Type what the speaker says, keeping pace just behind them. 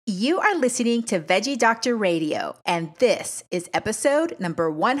You are listening to Veggie Doctor Radio, and this is episode number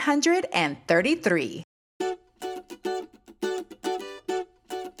 133.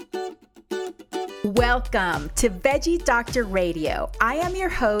 Welcome to Veggie Doctor Radio. I am your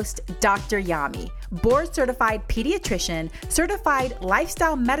host, Dr. Yami, board-certified pediatrician, certified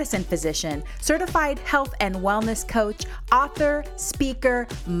lifestyle medicine physician, certified health and wellness coach, author, speaker,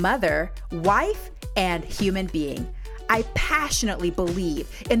 mother, wife, and human being. I passionately believe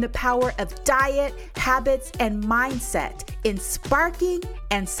in the power of diet, habits, and mindset in sparking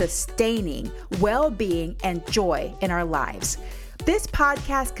and sustaining well-being and joy in our lives. This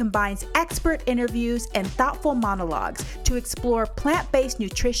podcast combines expert interviews and thoughtful monologues to explore plant-based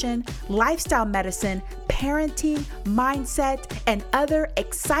nutrition, lifestyle medicine, parenting, mindset, and other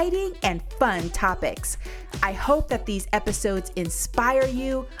exciting and fun topics. I hope that these episodes inspire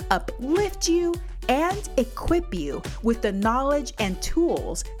you, uplift you, and equip you with the knowledge and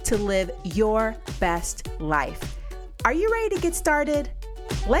tools to live your best life. Are you ready to get started?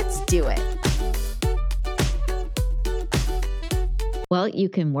 Let's do it. Well, you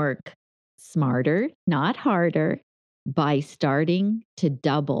can work smarter, not harder, by starting to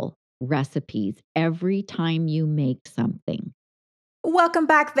double recipes every time you make something. Welcome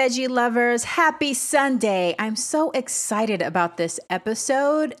back, veggie lovers. Happy Sunday. I'm so excited about this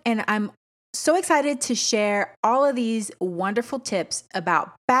episode, and I'm so excited to share all of these wonderful tips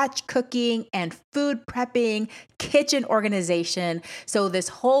about batch cooking and food prepping, kitchen organization. So this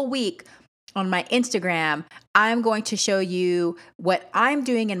whole week on my Instagram, I'm going to show you what I'm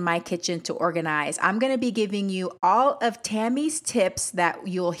doing in my kitchen to organize. I'm going to be giving you all of Tami's tips that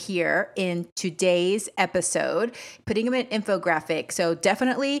you'll hear in today's episode, putting them in infographic. So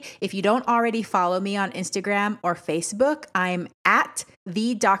definitely, if you don't already follow me on Instagram or Facebook, I'm at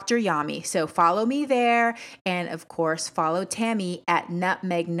the Dr. Yami. So follow me there. And of course, follow Tami at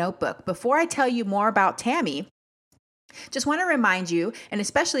Nutmeg Notebook. Before I tell you more about Tami, just want to remind you, and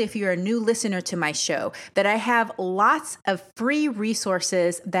especially if you're a new listener to my show, that I have lots of free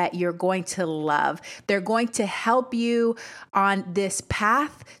resources that you're going to love. They're going to help you on this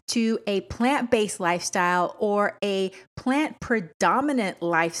path to a plant-based lifestyle or a plant-predominant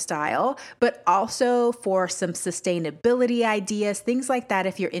lifestyle, but also for some sustainability ideas, things like that.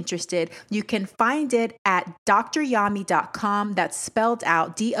 If you're interested, you can find it at dryami.com. That's spelled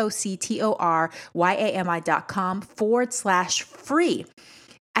out doctoryami.com/free.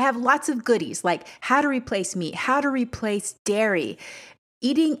 I have lots of goodies like how to replace meat, how to replace dairy,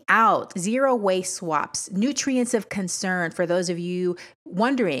 eating out, zero waste swaps, nutrients of concern for those of you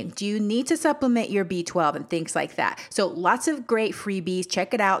wondering, do you need to supplement your B12 and things like that? So lots of great freebies.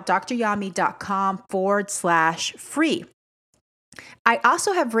 Check it out, dryami.com/free. I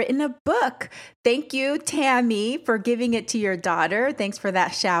also have written a book. Thank you, Tami, for giving it to your daughter. Thanks for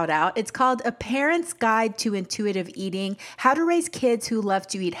that shout out. It's called A Parent's Guide to Intuitive Eating, How to Raise Kids Who Love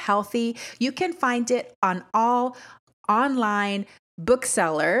to Eat Healthy. You can find it on all online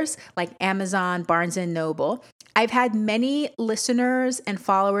booksellers like Amazon, Barnes & Noble. I've had many listeners and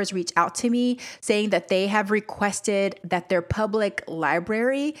followers reach out to me saying that they have requested that their public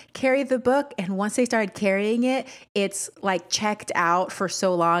library carry the book. And once they started carrying it, it's like checked out for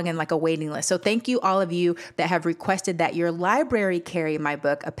so long and like a waiting list. So thank you all of you that have requested that your library carry my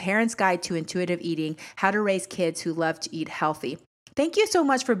book, A Parent's Guide to Intuitive Eating, How to Raise Kids Who Love to Eat Healthy. Thank you so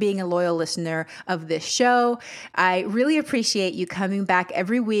much for being a loyal listener of this show. I really appreciate you coming back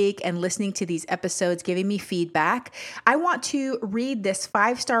every week and listening to these episodes, giving me feedback. I want to read this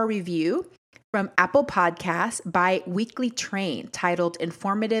 5-star review from Apple Podcasts by Weekly Train titled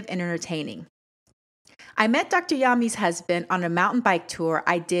Informative and Entertaining. I met Dr. Yami's husband on a mountain bike tour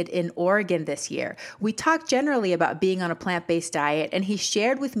I did in Oregon this year. We talked generally about being on a plant-based diet, and he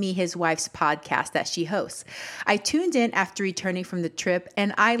shared with me his wife's podcast that she hosts. I tuned in after returning from the trip,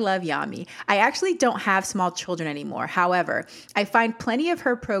 and I love Yami. I actually don't have small children anymore. However, I find plenty of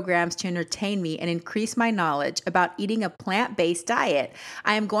her programs to entertain me and increase my knowledge about eating a plant-based diet.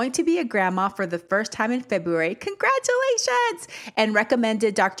 I am going to be a grandma for the first time in February. Congratulations! And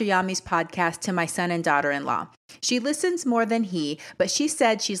recommended Dr. Yami's podcast to my son and daughter-in-law. She listens more than he, but she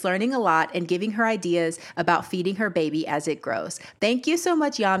said she's learning a lot and giving her ideas about feeding her baby as it grows. Thank you so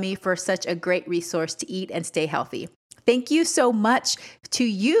much, Yami, for such a great resource to eat and stay healthy. Thank you so much to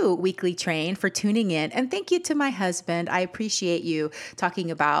you, Weekly Train, for tuning in. And thank you to my husband. I appreciate you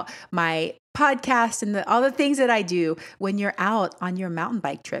talking about my podcast and all the things that I do when you're out on your mountain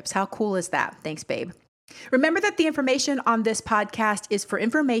bike trips. How cool is that? Thanks, babe. Remember that the information on this podcast is for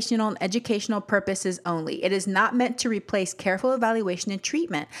informational and educational purposes only. It is not meant to replace careful evaluation and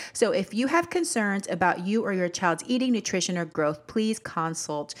treatment. So if you have concerns about you or your child's eating, nutrition, or growth, please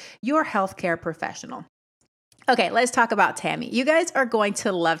consult your healthcare professional. Okay, let's talk about Tami. You guys are going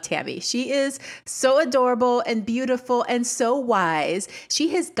to love Tami. She is so adorable and beautiful and so wise. She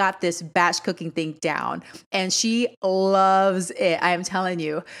has got this batch cooking thing down and she loves it. I am telling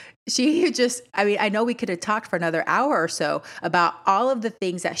you. I know we could have talked for another hour or so about all of the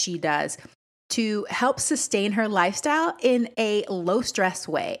things that she does to help sustain her lifestyle in a low stress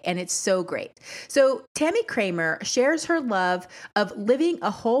way. And it's so great. So Tami Kramer shares her love of living a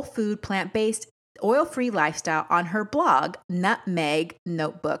whole food, plant-based, oil-free lifestyle on her blog,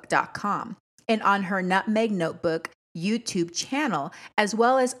 nutmegnotebook.com, and on her Nutmeg Notebook YouTube channel, as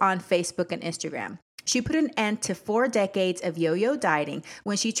well as on Facebook and Instagram. She put an end to 4 decades of yo-yo dieting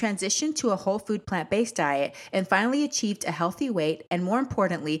when she transitioned to a whole food plant-based diet and finally achieved a healthy weight and, more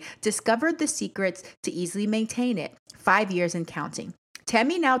importantly, discovered the secrets to easily maintain it, 5 years and counting.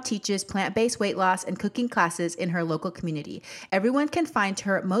 Tami now teaches plant-based weight loss and cooking classes in her local community. Everyone can find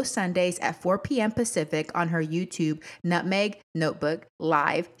her most Sundays at 4 p.m. Pacific on her YouTube Nutmeg Notebook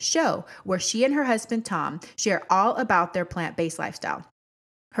live show, where she and her husband Tom share all about their plant-based lifestyle.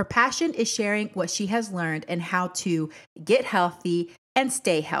 Her passion is sharing what she has learned and how to get healthy and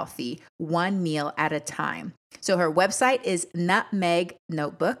stay healthy, one meal at a time. So her website is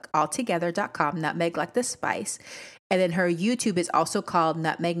nutmegnotebook.com, nutmeg like the spice. And then her YouTube is also called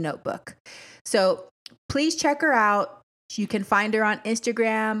Nutmeg Notebook. So please check her out. You can find her on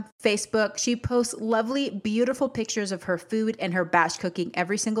Instagram, Facebook. She posts lovely, beautiful pictures of her food and her batch cooking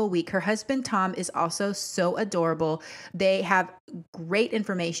every single week. Her husband, Tom, is also so adorable. They have great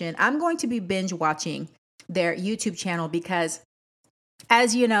information. I'm going to be binge watching their YouTube channel because,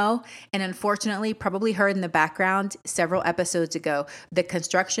 as you know, and unfortunately probably heard in the background several episodes ago, the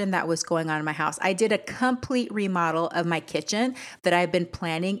construction that was going on in my house. I did a complete remodel of my kitchen that I've been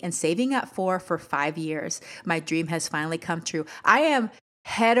planning and saving up for 5 years. My dream has finally come true. I am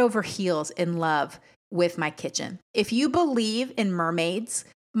head over heels in love with my kitchen. If you believe in mermaids,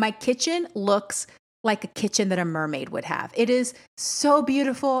 my kitchen looks like a kitchen that a mermaid would have. It is so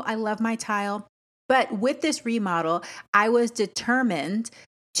beautiful. I love my tile. But with this remodel, I was determined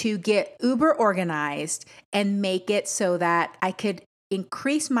to get uber organized and make it so that I could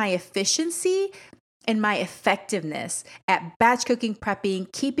increase my efficiency and my effectiveness at batch cooking,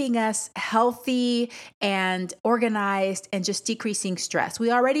 prepping, keeping us healthy and organized and just decreasing stress.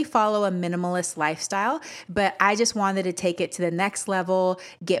 We already follow a minimalist lifestyle, but I just wanted to take it to the next level,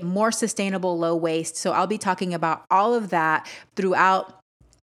 get more sustainable, low waste. So I'll be talking about all of that throughout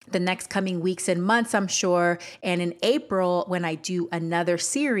the next coming weeks and months, I'm sure. And in April, when I do another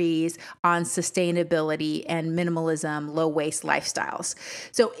series on sustainability and minimalism, low waste lifestyles.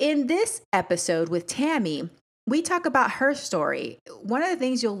 So in this episode with Tami, we talk about her story. One of the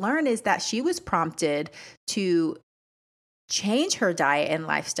things you'll learn is that she was prompted to change her diet and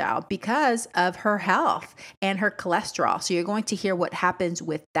lifestyle because of her health and her cholesterol. So you're going to hear what happens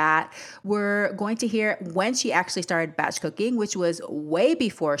with that. We're going to hear when she actually started batch cooking, which was way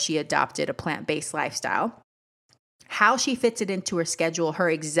before she adopted a plant-based lifestyle, how she fits it into her schedule, her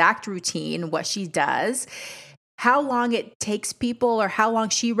exact routine, what she does, how long it takes people or how long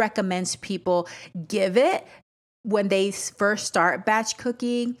she recommends people give it when they first start batch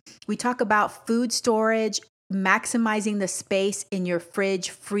cooking. We talk about food storage, maximizing the space in your fridge,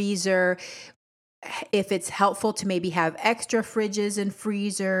 freezer, if it's helpful to maybe have extra fridges and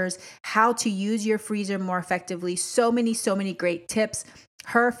freezers, how to use your freezer more effectively. So many great tips.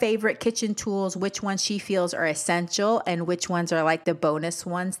 Her favorite kitchen tools, which ones she feels are essential and which ones are like the bonus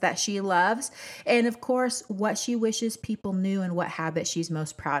ones that she loves. And of course, what she wishes people knew and what habits she's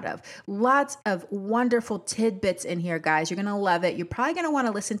most proud of. Lots of wonderful tidbits in here, guys. You're going to love it. You're probably going to want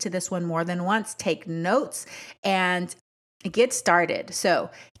to listen to this one more than once, take notes, and get started. So,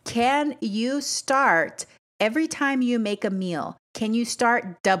 can you start every time you make a meal? Can you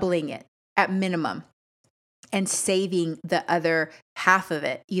start doubling it at minimum and saving the other half of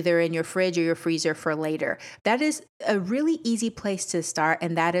it, either in your fridge or your freezer for later? That is a really easy place to start,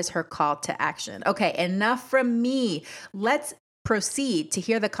 and that is her call to action. Okay, enough from me. Let's proceed to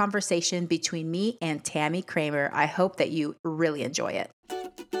hear the conversation between me and Tami Kramer. I hope that you really enjoy it.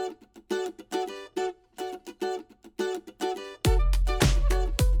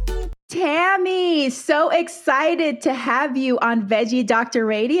 Tami, so excited to have you on Veggie Doctor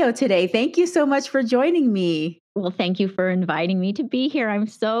Radio today. Thank you so much for joining me. Well, thank you for inviting me to be here. I'm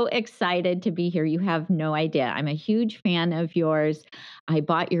so excited to be here. You have no idea. I'm a huge fan of yours. I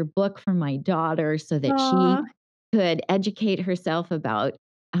bought your book for my daughter so that Aw. she could educate herself about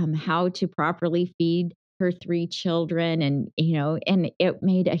how to properly feed her three children. And it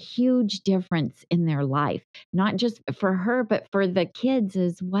made a huge difference in their life, not just for her, but for the kids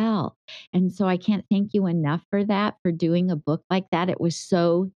as well. And so I can't thank you enough for that, for doing a book like that. It was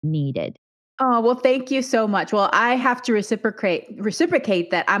so needed. Oh, well, thank you so much. Well, I have to reciprocate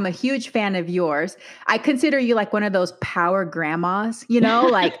that I'm a huge fan of yours. I consider you like one of those power grandmas,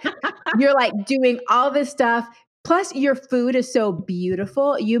 like you're like doing all this stuff. Plus, your food is so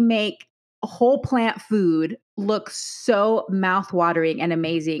beautiful. You make whole plant food look so mouth-watering and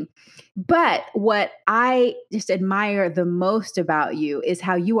amazing. But what I just admire the most about you is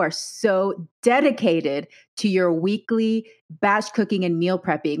how you are so dedicated to your weekly batch cooking and meal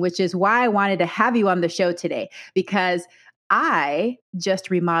prepping, which is why I wanted to have you on the show today because I just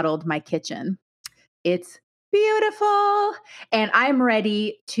remodeled my kitchen. It's beautiful. And I'm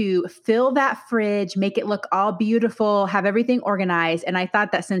ready to fill that fridge, make it look all beautiful, have everything organized. And I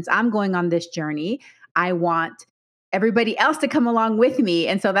thought that since I'm going on this journey, I want everybody else to come along with me.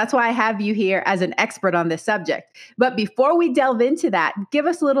 And so that's why I have you here as an expert on this subject. But before we delve into that, give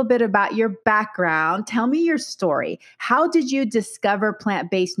us a little bit about your background. Tell me your story. How did you discover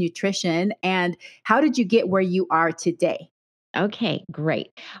plant based nutrition and how did you get where you are today? Okay, great.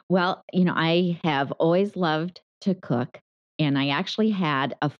 Well, I have always loved to cook, and I actually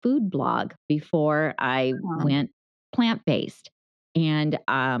had a food blog before I Um, went plant based. And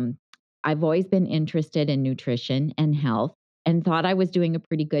I've always been interested in nutrition and health and thought I was doing a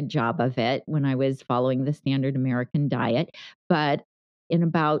pretty good job of it when I was following the standard American diet. But in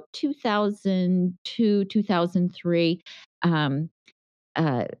about 2002, 2003, um,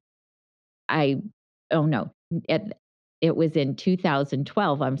 uh, I oh, no, it it was in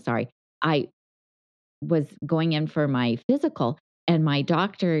 2012, I'm sorry. I was going in for my physical, and my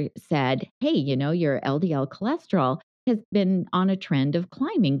doctor said, "Hey, your LDL cholesterol has been on a trend of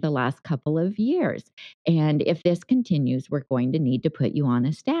climbing the last couple of years, and if this continues, we're going to need to put you on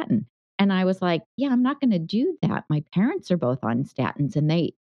a statin." And I was like, "Yeah, I'm not gonna do that. My parents are both on statins, and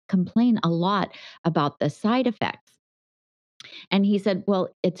they complain a lot about the side effects." And he said, "Well,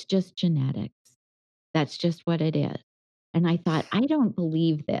 it's just genetics. That's just what it is." And I thought, I don't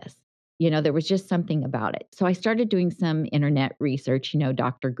believe this. There was just something about it. So I started doing some internet research,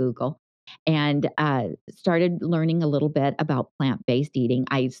 Dr. Google, and started learning a little bit about plant based eating.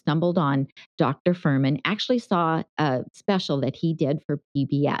 I stumbled on Dr. Furman, actually saw a special that he did for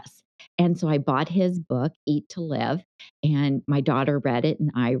PBS. And so I bought his book, Eat to Live, and my daughter read it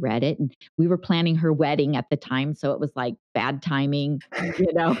and I read it. And we were planning her wedding at the time. So it was like bad timing,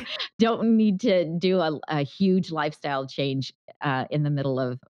 don't need to do a huge lifestyle change in the middle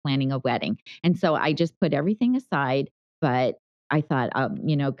of planning a wedding. And so I just put everything aside, but I thought,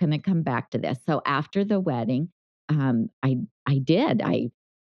 can I come back to this? So after the wedding, I did. I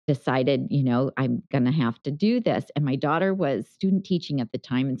decided, I'm going to have to do this. And my daughter was student teaching at the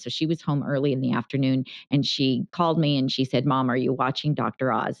time. And so she was home early in the afternoon and she called me and she said, "Mom, are you watching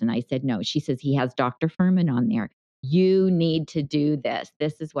Dr. Oz?" And I said, "No." She says, "He has Dr. Furman on there. You need to do this.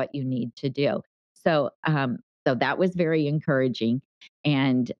 This is what you need to do." So that was very encouraging.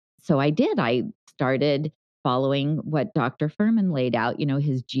 And so I did. I started following what Dr. Furman laid out,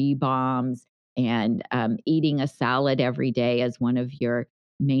 his G bombs and eating a salad every day as one of your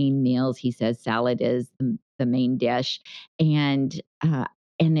main meals. He says salad is the main dish, and uh,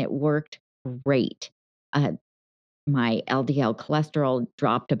 and it worked great. Uh, my LDL cholesterol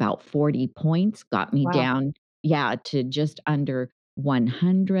dropped about 40 points, got me wow. down, yeah, to just under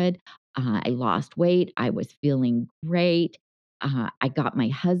 100. I lost weight. I was feeling great. I got my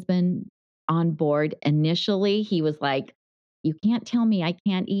husband on board. Initially, he was like, "You can't tell me I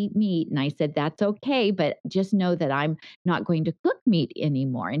can't eat meat." And I said, "That's okay, but just know that I'm not going to cook meat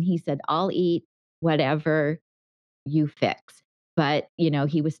anymore." And he said, "I'll eat whatever you fix." But,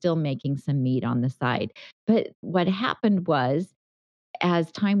 he was still making some meat on the side. But what happened was,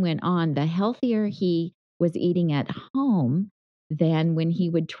 as time went on, the healthier he was eating at home than when he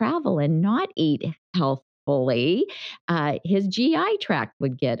would travel and not eat healthfully, his GI tract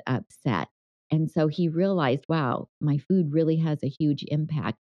would get upset. And so he realized, wow, my food really has a huge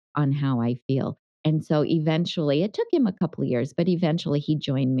impact on how I feel. And so eventually, it took him a couple of years, but eventually he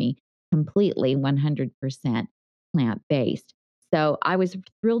joined me completely 100% plant based. So I was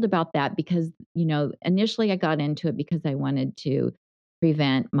thrilled about that because, initially I got into it because I wanted to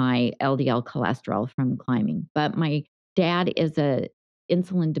prevent my LDL cholesterol from climbing. But my dad is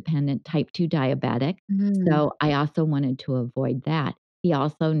insulin dependent type 2 diabetic, Mm. so I also wanted to avoid that. He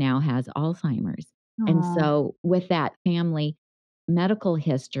also now has Alzheimer's. And Aw. so with that family medical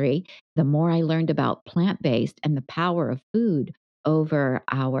history, the more I learned about plant-based and the power of food over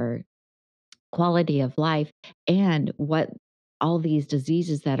our quality of life and what all these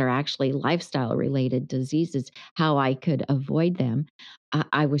diseases that are actually lifestyle related diseases, how I could avoid them,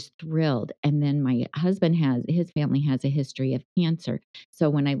 I was thrilled. And then my husband has his family has a history of cancer. So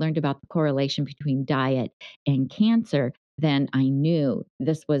when I learned about the correlation between diet and cancer, then I knew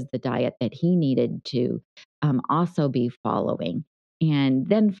this was the diet that he needed to also be following. And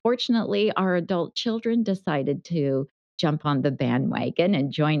then fortunately, our adult children decided to jump on the bandwagon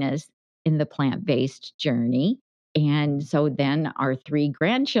and join us in the plant-based journey. And so then our 3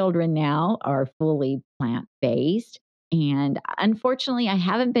 grandchildren now are fully plant-based. And unfortunately, I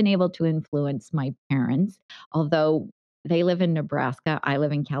haven't been able to influence my parents, although they live in Nebraska, I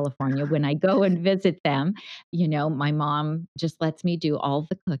live in California. When I go and visit them, my mom just lets me do all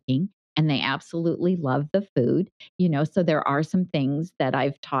the cooking, and they absolutely love the food, so there are some things that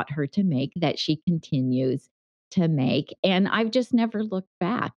I've taught her to make that she continues to make, and I've just never looked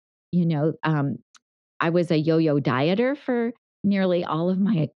back. You know, um, I was a yo-yo dieter for nearly all of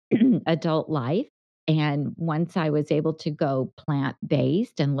my adult life, and once I was able to go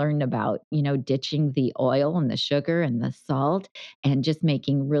plant-based and learn about, ditching the oil and the sugar and the salt and just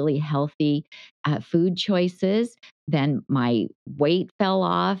making really healthy, food choices, then my weight fell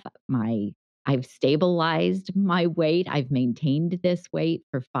off, I've stabilized my weight, I've maintained this weight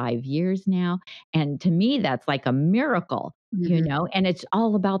for 5 years now, and to me, that's like a miracle, Mhm, and it's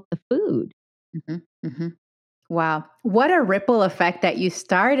all about the food. mhm, mhm. Wow. What a ripple effect that you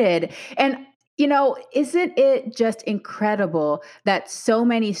started. And, isn't it just incredible that so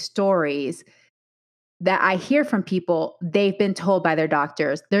many stories that I hear from people, they've been told by their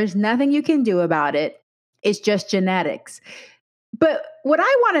doctors, there's nothing you can do about it. It's just genetics. But what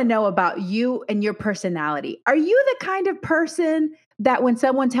I want to know about you and your personality, are you the kind of person that when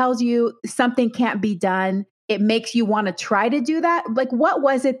someone tells you something can't be done, it makes you want to try to do that? Like, what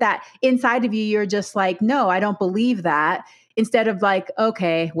was it that inside of you, you're just like, no, I don't believe that? Instead of like,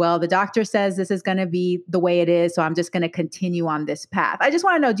 okay, well, the doctor says this is going to be the way it is. So I'm just going to continue on this path. I just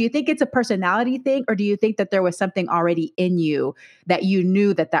want to know, do you think it's a personality thing, or do you think that there was something already in you that you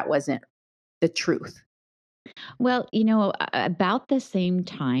knew that that wasn't the truth? Well, about the same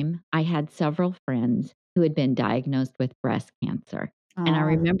time, I had several friends who had been diagnosed with breast cancer. And I Oh.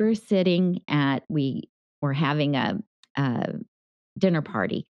 remember we were having a dinner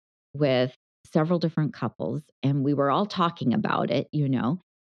party with several different couples, and we were all talking about it.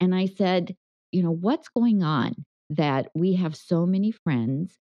 And I said, what's going on that we have so many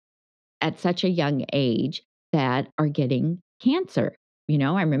friends at such a young age that are getting cancer?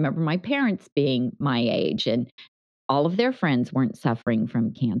 I remember my parents being my age and all of their friends weren't suffering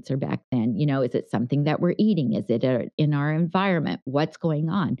from cancer back then. Is it something that we're eating? Is it in our environment? What's going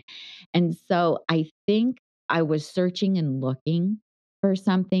on? And so I think I was searching and looking for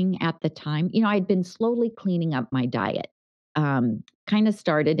something at the time. I'd been slowly cleaning up my diet. Kind of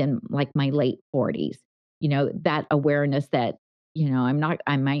started in like my late 40s. That awareness that,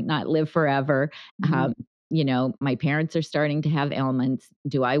 I might not live forever. Mhm. Um, my parents are starting to have ailments.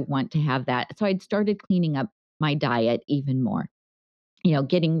 Do I want to have that? So I'd started cleaning up my diet even more,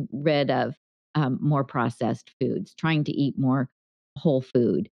 getting rid of more processed foods, trying to eat more whole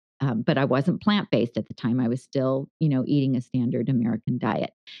food. But I wasn't plant based at the time. I was still, eating a standard American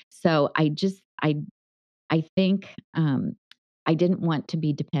diet. So I think I didn't want to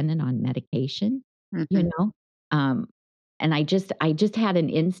be dependent on medication, you Mhm. know, um, and I just had an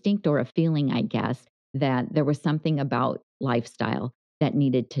instinct or a feeling, I guess, that there was something about lifestyle that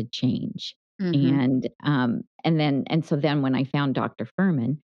needed to change. Mhm. And so then when I found Dr.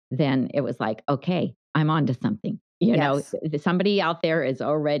 Furman, then it was like, okay, I'm onto something. Yes. Somebody out there is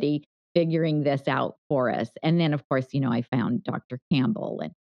already figuring this out for us. And then, of course, I found Dr. Campbell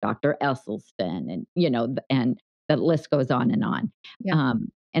and Dr. Esselstyn and the list goes on and on. Yeah.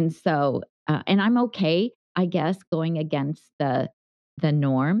 And I'm okay, I guess, going against the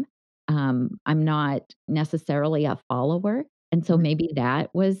norm. I'm not necessarily a follower, and so Mhm. maybe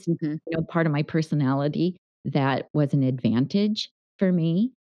that was, Mhm. part of my personality that was an advantage for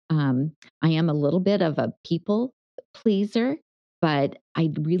me. I am a little bit of a people pleaser, but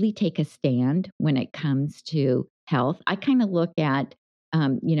I really take a stand when it comes to health. I kinda look at,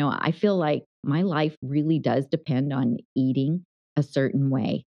 I feel like my life really does depend on eating a certain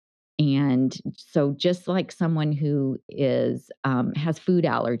way. And so just like someone who has food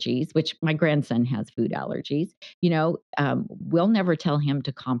allergies, which my grandson has food allergies, we'll never tell him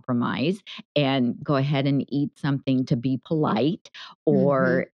to compromise and go ahead and eat something to be polite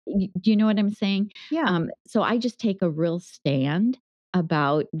Mhm. do you know what I'm saying? Yeah. So I just take a real stand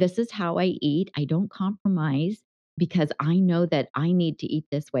about this is how I eat. I don't compromise because I know that I need to eat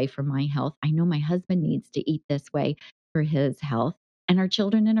this way for my health. I know my husband needs to eat this way for his health, and our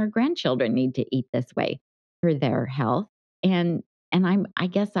children and our grandchildren need to eat this way for their health. And I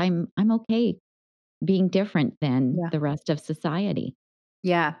guess I'm okay being different than Yeah. the rest of society.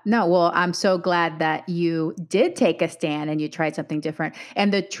 Yeah. No, well, I'm so glad that you did take a stand and you tried something different.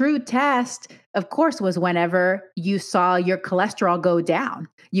 And the true test, of course, was whenever you saw your cholesterol go down.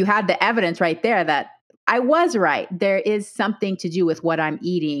 You had the evidence right there that I was right. There is something to do with what I'm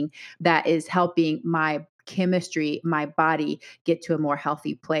eating that is helping my chemistry, my body get to a more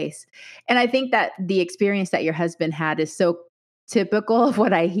healthy place. And I think that the experience that your husband had is so typical of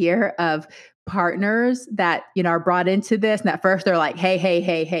what I hear of partners that, are brought into this. And at first they're like, hey, hey,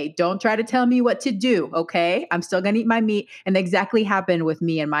 hey, hey, don't try to tell me what to do. Okay. I'm still going to eat my meat. And exactly happened with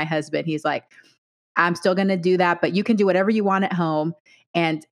me and my husband. He's like, I'm still going to do that, but you can do whatever you want at home.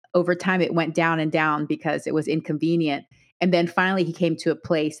 And over time, it went down and down because it was inconvenient. And then finally, he came to a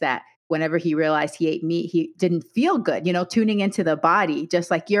place that whenever he realized he ate meat, he didn't feel good, tuning into the body, just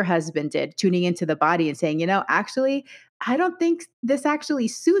like your husband did, tuning into the body and saying, actually, I don't think this actually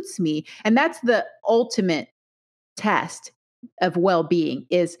suits me. And that's the ultimate test of well-being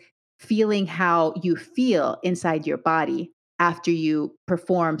is feeling how you feel inside your body after you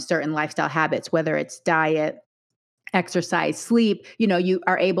perform certain lifestyle habits, whether it's diet, exercise, sleep, you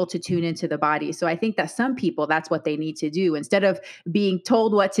are able to tune into the body. So I think that some people, that's what they need to do. Instead of being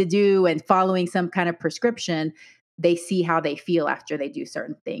told what to do and following some kind of prescription, they see how they feel after they do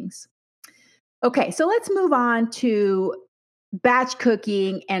certain things. Okay, so let's move on to batch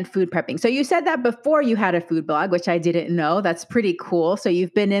cooking and food prepping. So you said that before you had a food blog, which I didn't know. That's pretty cool. So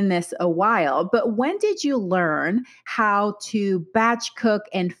you've been in this a while, but when did you learn how to batch cook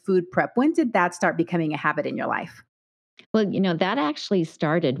and food prep? When did that start becoming a habit in your life? Well, that actually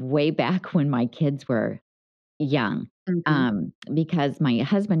started way back when my kids were young, Mhm. because my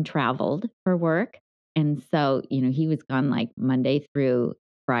husband traveled for work, and so, he was gone, like, Monday through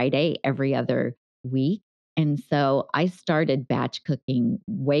Friday every other week, and so I started batch cooking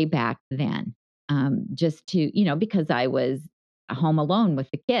way back then, just to because I was home alone with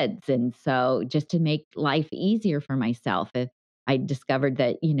the kids, and so just to make life easier for myself, if I discovered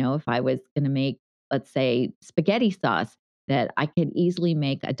that, if I was gonna make, let's say, spaghetti sauce, that I could easily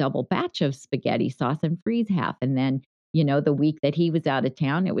make a double batch of spaghetti sauce and freeze half. And then, the week that he was out of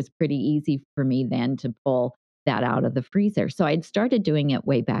town, it was pretty easy for me then to pull that out of the freezer. So I'd started doing it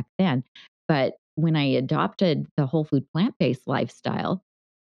way back then. But when I adopted the whole food plant based lifestyle,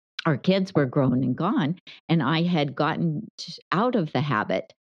 our kids were grown and gone, and I had gotten out of the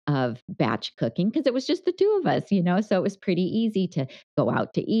habit of batch cooking because it was just the two of us, so it was pretty easy to go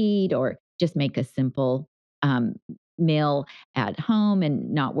out to eat or just make a simple um, meal at home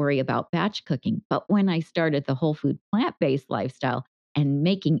and not worry about batch cooking. But when I started the whole food plant based lifestyle and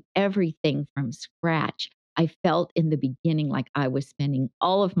making everything from scratch, I felt in the beginning like I was spending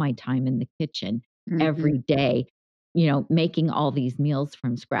all of my time in the kitchen every Mhm. day, making all these meals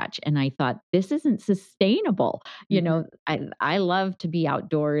from scratch. And I thought, this isn't sustainable. Mhm. I love to be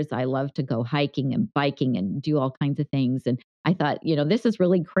outdoors. I love to go hiking and biking and do all kinds of things. And I thought, this is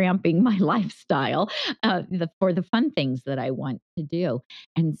really cramping my lifestyle for the fun things that I want to do.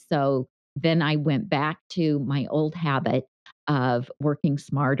 And so then I went back to my old habit of working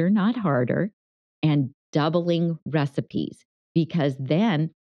smarter, not harder, and doubling recipes because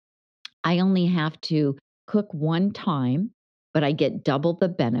then I only have to cook one time, but I get double the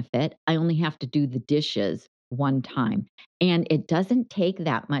benefit. I only have to do the dishes one time. And it doesn't take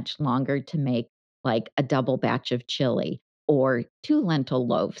that much longer to make like a double batch of chili or two lentil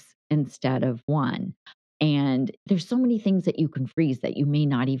loaves instead of one. And there's so many things that you can freeze that you may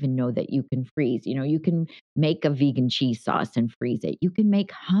not even know that you can freeze. You can make a vegan cheese sauce and freeze it. You can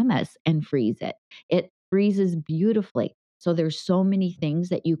make hummus and freeze it. It freezes beautifully. So there's so many things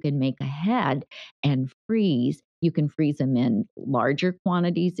that you can make ahead and freeze. You can freeze them in larger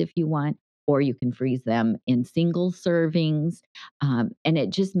quantities if you want, or you can freeze them in single servings. And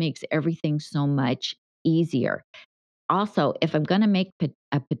it just makes everything so much easier. Also, if I'm gonna make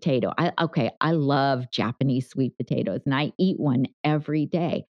a potato, I love Japanese sweet potatoes, and I eat one every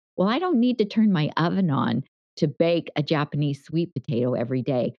day. Well, I don't need to turn my oven on to bake a Japanese sweet potato every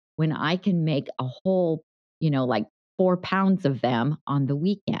day when I can make a whole, like 4 pounds of them on the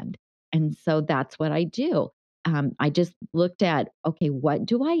weekend. And so that's what I do. I just looked at, okay, what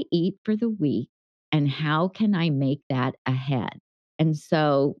do I eat for the week and how can I make that ahead? And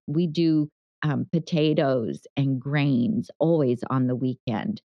so we do potatoes and grains always on the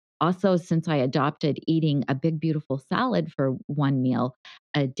weekend. Also, since I adopted eating a big, beautiful salad for one meal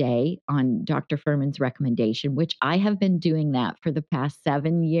a day on Dr. Furman's recommendation, which I have been doing that for the past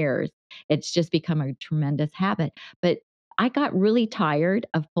 7 years, it's just become a tremendous habit. But I got really tired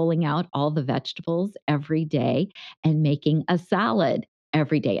of pulling out all the vegetables every day and making a salad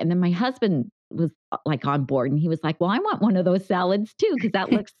every day. And then my husband was like on board and he was like, well, I want one of those salads too, because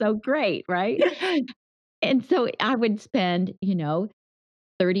that looks so great. Right. And so I would spend,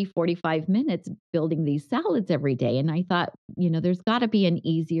 30, 45 minutes building these salads every day. And I thought, there's got to be an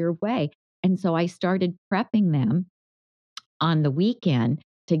easier way. And so I started prepping them on the weekend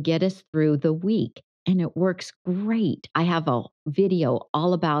to get us through the week. And it works great. I have a video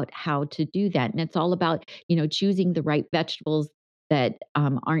all about how to do that. And it's all about, choosing the right vegetables that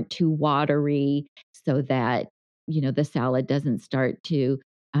aren't too watery so that, the salad doesn't start to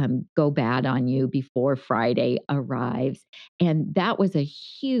go bad on you before Friday arrives. And that was a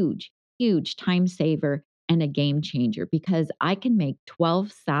huge, huge time saver and a game changer because I can make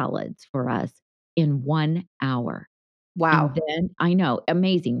 12 salads for us in 1 hour. And Wow. then I know,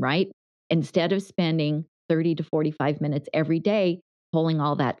 amazing, right? Instead of spending 30 to 45 minutes every day pulling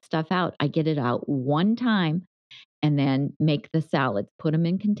all that stuff out, I get it out one time and then make the salads, put them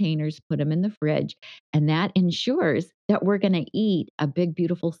in containers, put them in the fridge, and that ensures that we're gonna eat a big,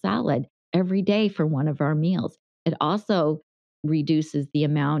 beautiful salad every day for one of our meals. It also reduces the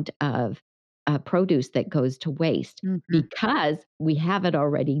amount of, produce that goes to waste Mhm. because we have it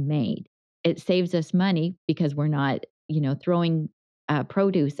already made. It saves us money because we're not, throwing,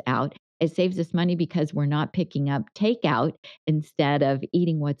 produce out. It saves us money because we're not picking up takeout instead of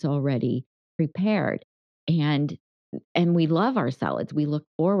eating what's already prepared, and we love our salads. We look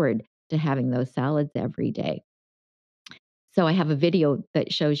forward to having those salads every day. So I have a video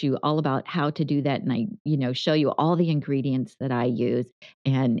that shows you all about how to do that, and I, show you all the ingredients that I use,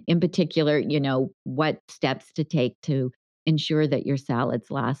 and in particular, what steps to take to ensure that your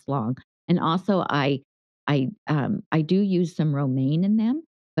salads last long. And also, I do use some romaine in them,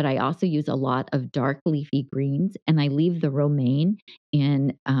 but I also use a lot of dark leafy greens, and I leave the romaine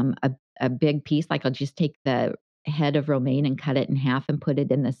in a big piece. Like I'll just take the head of romaine and cut it in half and put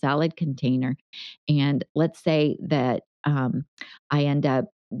it in the salad container. And let's say that I end up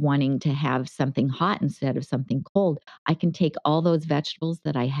wanting to have something hot instead of something cold. I can take all those vegetables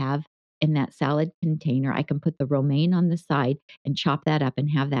that I have in that salad container. I can put the romaine on the side and chop that up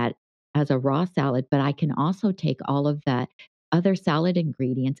and have that as a raw salad. But I can also take all of the other salad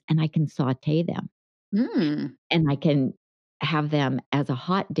ingredients and I can saute them Mm. and I can have them as a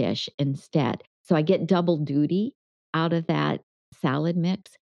hot dish instead. So I get double duty out of that salad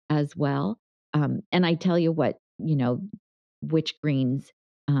mix as well. And I tell you what, which greens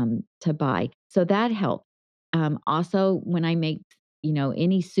to buy. So that helps. Also, when I make,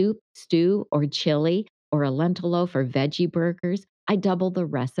 any soup, stew, or chili, or a lentil loaf or veggie burgers, I double the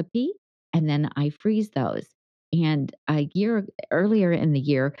recipe and then I freeze those. And a year earlier in the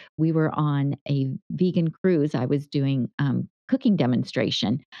year, we were on a vegan cruise. I was doing cooking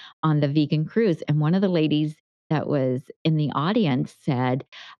demonstration on the vegan cruise, and one of the ladies that was in the audience said,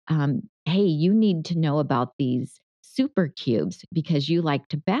 "Hey, you need to know about these super cubes because you like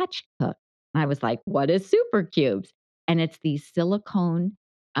to batch cook." I was like, "What is super cubes?" And it's these silicone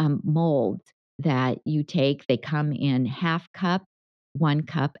molds that you take. They come in half cup, 1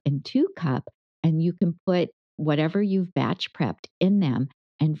 cup, and 2 cup, and you can put whatever you've batch prepped in them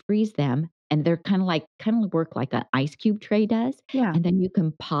and freeze them. And they're kind of work like an ice cube tray does. Yeah. And then you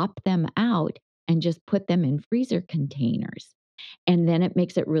can pop them out and just put them in freezer containers. And then it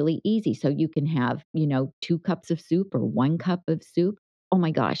makes it really easy. So you can have, 2 cups of soup or 1 cup of soup. Oh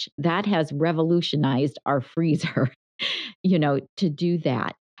my gosh, that has revolutionized our freezer, to do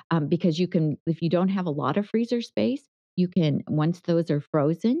that. Because you can, if you don't have a lot of freezer space, you can, once those are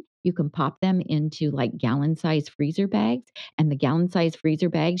frozen, you can pop them into like gallon size freezer bags. And the gallon size freezer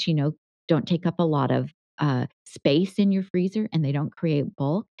bags, don't take up a lot of space in your freezer and they don't create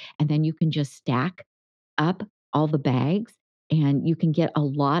bulk. And then you can just stack up all the bags and you can get a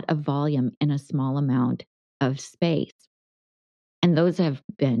lot of volume in a small amount of space. And those have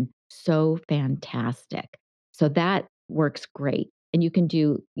been so fantastic. So that works great. And you can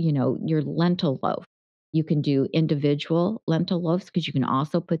do, your lentil loaf. You can do individual lentil loaves because you can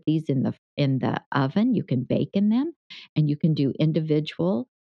also put these in the oven. You can bake in them and you can do individual.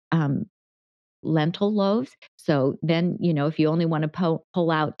 Um, lentil loaves. So then, if you only want to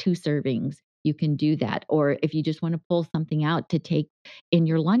pull out 2 servings, you can do that. Or if you just want to pull something out to take in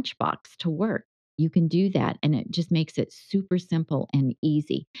your lunchbox to work, you can do that. And it just makes it super simple and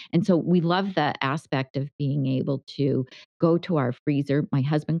easy. And so we love the aspect of being able to go to our freezer. My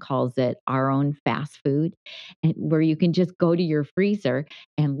husband calls it our own fast food, and where you can just go to your freezer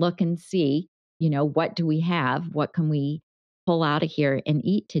and look and see, what do we have? What can we pull out of here and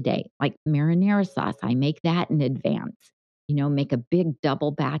eat today? Like marinara sauce, I make that in advance. Make a big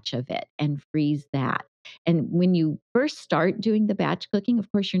double batch of it and freeze that. And when you first start doing the batch cooking, of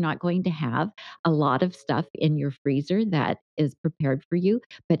course, you're not going to have a lot of stuff in your freezer that is prepared for you.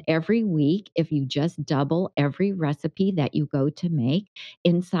 But every week, if you just double every recipe that you go to make,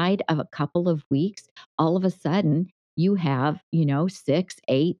 inside of a couple of weeks, all of a sudden you have, 6,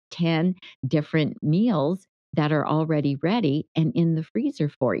 8, 10 different meals that are already ready and in the freezer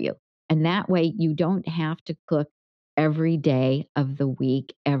for you. And that way you don't have to cook every day of the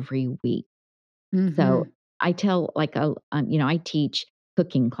week, every week. So Mhm. I tell like I teach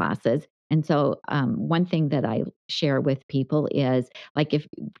cooking classes. And so one thing that I share with people is like if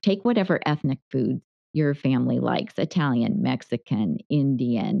take whatever ethnic foods your family likes, Italian, Mexican,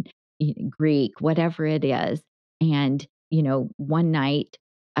 Indian, Greek, whatever it is. And, one night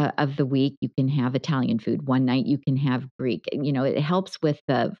of the week you can have Italian food. One night you can have Greek. It helps with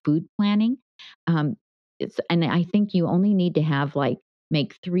the food planning. Um, and I think you only need to have like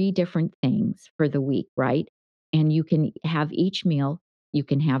make 3 different things for the week, right? And you can have each meal you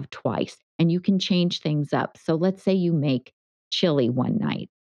can have twice, and you can change things up. So let's say you make chili one night,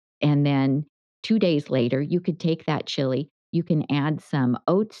 and then 2 days later, you could take that chili, you can add some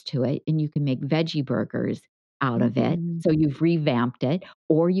oats to it, and you can make veggie burgers out of it. Mm. So you've revamped it,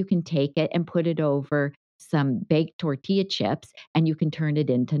 or you can take it and put it over some baked tortilla chips, and you can turn it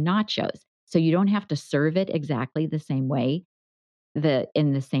into nachos. So you don't have to serve it exactly the same way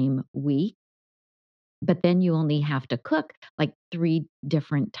in the same week, but then you only have to cook like 3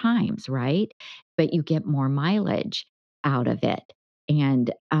 different times, right? But you get more mileage out of it.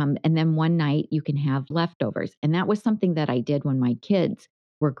 And then one night you can have leftovers. And that was something that I did when my kids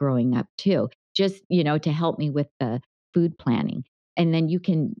were growing up too, just, to help me with the food planning. And then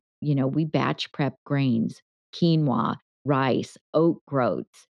we batch prep grains, quinoa, rice, oat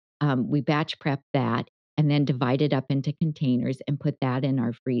groats. We batch prep that and then divide it up into containers and put that in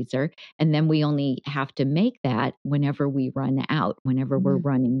our freezer, and then we only have to make that whenever we run out, whenever we're Mm.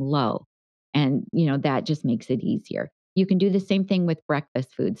 running low. And, that just makes it easier. You can do the same thing with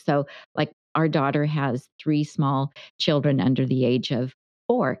breakfast food. So, like, our daughter has 3 small children under the age of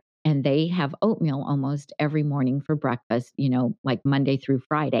 4, and they have oatmeal almost every morning for breakfast, like Monday through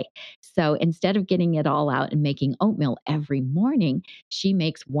Friday. So, instead of getting it all out and making oatmeal every morning, she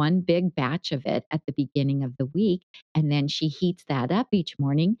makes one big batch of it at the beginning of the week, and then she heats that up each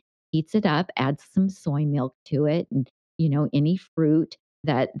morning, heats it up, adds some soy milk to it and, any fruit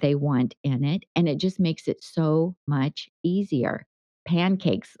that they want in it. And it just makes it so much easier.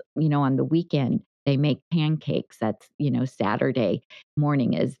 Pancakes, on the weekend, they make pancakes. That's, Saturday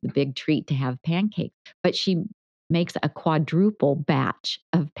morning is the big treat to have pancakes. But she makes a quadruple batch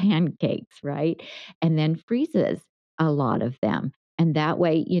of pancakes, right? And then freezes a lot of them. And that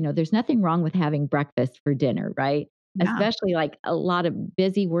way, there's nothing wrong with having breakfast for dinner, right? Yeah. Especially like a lot of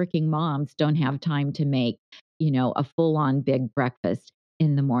busy working moms don't have time to make, a full on big breakfast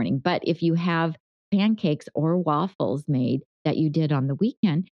in the morning. But if you have pancakes or waffles made that you did on the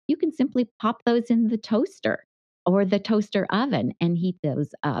weekend, you can simply pop those in the toaster or the toaster oven and heat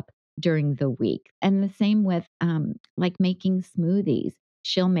those up during the week. And the same with like making smoothies.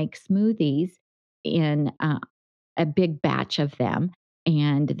 She'll make smoothies in a big batch of them.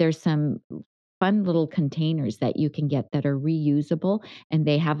 And there's some fun little containers that you can get that are reusable, and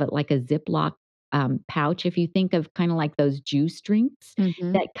they have it like a Ziploc pouch. If you think of kind of like those juice drinks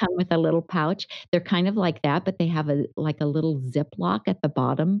Mhm. that come with a little pouch, they're kind of like that, but they have a little Ziploc at the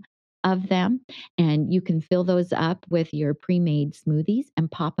bottom of them, and you can fill those up with your pre-made smoothies and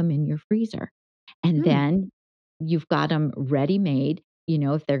pop them in your freezer. And Mm. then you've got them ready made.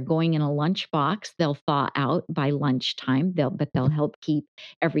 If they're going in a lunchbox, they'll thaw out by lunchtime. They'll help keep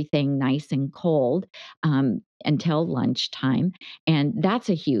everything nice and cold until lunchtime, and that's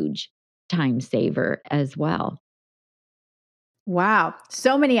a huge time saver as well. Wow,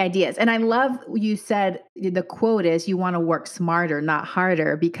 so many ideas. And I love you said the quote is you want to work smarter, not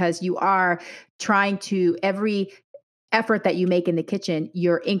harder, because you are trying to every effort that you make in the kitchen,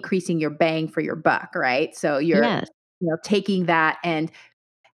 you're increasing your bang for your buck, right? So you're Yes. taking that and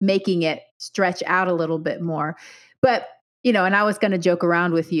making it stretch out a little bit more. But And I was going to joke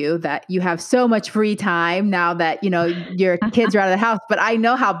around with you that you have so much free time now that, your kids are out of the house, but I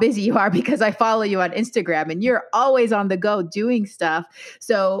know how busy you are because I follow you on Instagram and you're always on the go doing stuff.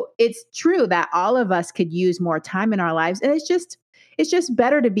 So it's true that all of us could use more time in our lives, and it's just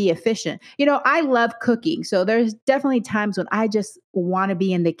better to be efficient. I love cooking. So there's definitely times when I just want to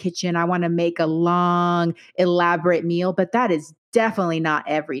be in the kitchen. I want to make a long, elaborate meal, but that is definitely not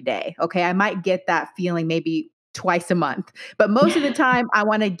every day. Okay. I might get that feeling maybe twice a month. But most of the time, I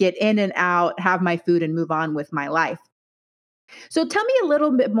want to get in and out, have my food, and move on with my life. So tell me a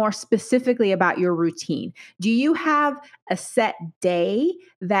little bit more specifically about your routine. Do you have a set day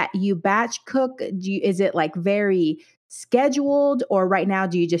that you batch cook? Is it like very scheduled, or right now,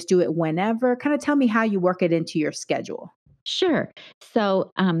 do you just do it whenever? Kind of tell me how you work it into your schedule. Sure.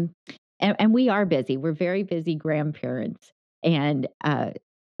 So, and we are busy. We're very busy grandparents, and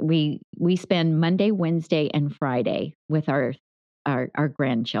we spend Monday, Wednesday, and Friday with our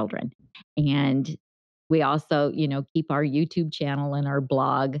grandchildren, and we also, keep our YouTube channel and our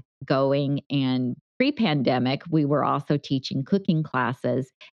blog going. And pre-pandemic, we were also teaching cooking classes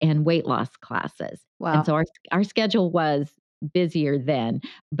and weight loss classes, and Wow. so our schedule was busier then,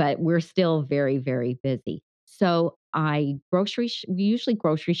 but we're still very, very busy. So we usually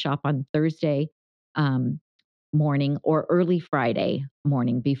grocery shop on Thursday, um, morning or early Friday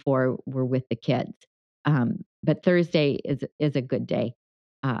morning before we're with the kids. But Thursday is a good day,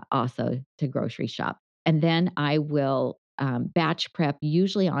 also to grocery shop. And then I will, batch prep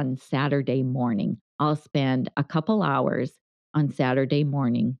usually on Saturday morning. I'll spend a couple hours on Saturday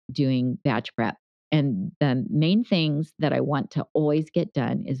morning doing batch prep. And the main things that I want to always get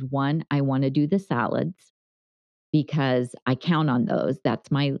done is, one, I wanna do the salads because I count on those.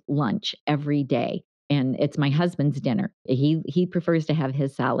 That's my lunch every day, and it's my husband's dinner. He prefers to have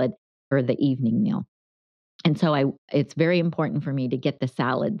his salad for the evening meal. And so it's very important for me to get the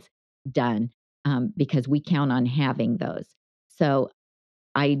salads done, because we count on having those. So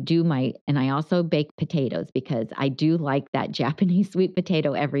and I also bake potatoes because I do like that Japanese sweet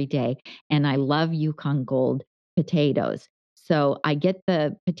potato every day, and I love Yukon Gold potatoes. So I get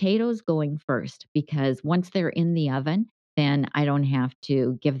the potatoes going first because once they're in the oven, then I don't have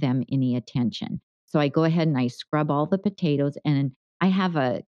to give them any attention. So I go ahead and I scrub all the potatoes, and I have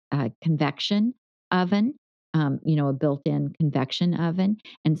a convection oven, a built-in convection oven,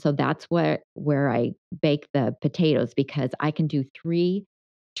 and so that's where I bake the potatoes because I can do 3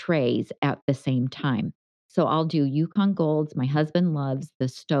 trays at the same time. So I'll do Yukon Golds. My husband loves the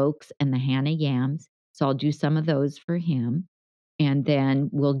Stokes and the Hannah Yams. So I'll do some of those for him. And then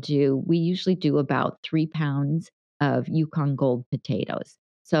we usually do about 3 pounds of Yukon Gold potatoes.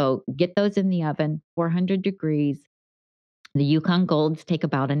 So get those in the oven, 400 degrees. The Yukon Golds take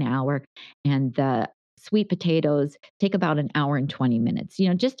about an hour, and the sweet potatoes take about an hour and 20 minutes.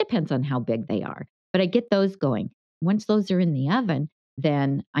 Just depends on how big they are. But I get those going. Once those are in the oven,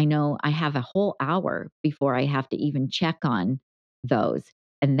 then I know I have a whole hour before I have to even check on those.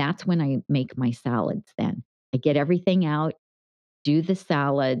 And that's when I make my salads then. I get everything out, do the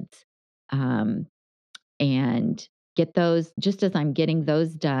salads, um, and get those just as I'm getting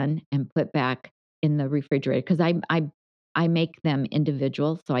those done and put back in the refrigerator because I make them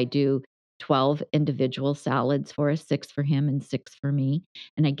individual. So I do 12 individual salads for us, 6 for him and 6 for me.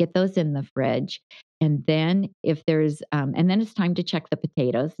 And I get those in the fridge. And then and then it's time to check the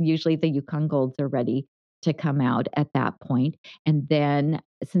potatoes. Usually the Yukon Golds are ready to come out at that point. And then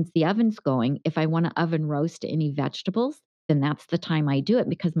since the oven's going, if I want to oven roast any vegetables, then that's the time I do it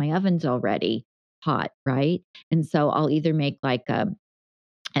because my oven's already hot, right? And so I'll either make like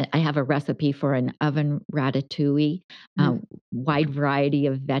I have a recipe for an oven ratatouille, uh, Mm. wide variety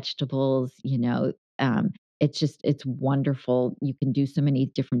of vegetables, it's wonderful. You can do so many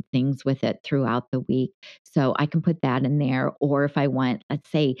different things with it throughout the week. So I can put that in there. Or if I want,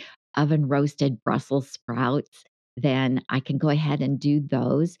 let's say, oven roasted Brussels sprouts, then I can go ahead and do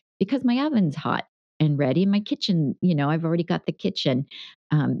those because my oven's hot and ready. My kitchen, I've already got the kitchen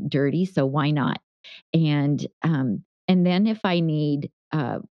dirty. So why not? And then if I need,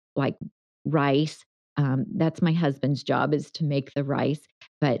 like, rice, that's my husband's job is to make the rice,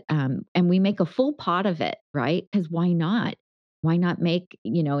 but, and we make a full pot of it, right? Because why not? Why not make,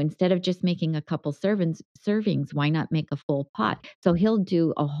 instead of just making a couple servings, why not make a full pot? So he'll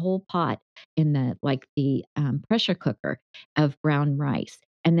do a whole pot in the pressure cooker of brown rice,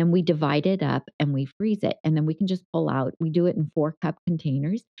 and then we divide it up and we freeze it, and then we can just pull out. We do it in 4-cup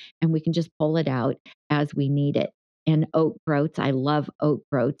containers, and we can just pull it out as we need it. And oat groats, I love oat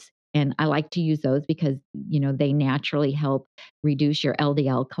groats. And I like to use those because, they naturally help reduce your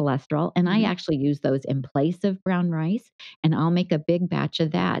LDL cholesterol. And I Mhm. actually use those in place of brown rice. And I'll make a big batch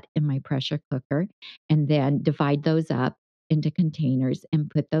of that in my pressure cooker and then divide those up into containers and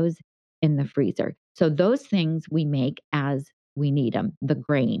put those in the freezer. So those things we make as we need them. The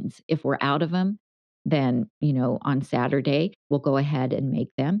grains, if we're out of them, then, on Saturday, we'll go ahead and make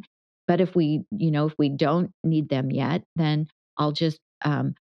them. But if we don't need them yet, then I'll just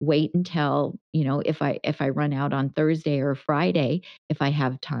wait until, if I run out on Thursday or Friday, if I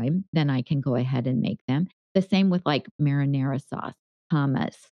have time, then I can go ahead and make them. The same with like marinara sauce,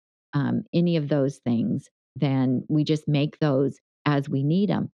 hummus, any of those things, then we just make those as we need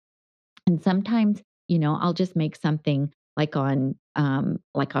them. And sometimes, I'll just make something like on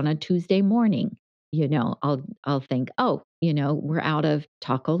a Tuesday morning, I'll think, "Oh, we're out of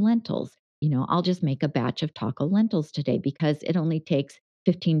taco lentils." I'll just make a batch of taco lentils today because it only takes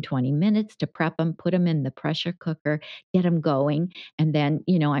 15, 20 minutes to prep them, put them in the pressure cooker, get them going, and then,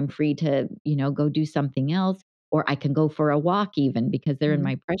 I'm free to, go do something else, or I can go for a walk even because they're in Mhm.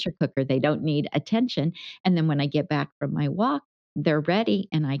 my pressure cooker, they don't need attention, and then when I get back from my walk, they're ready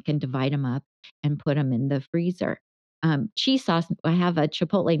and I can divide them up and put them in the freezer. Cheese sauce, I have a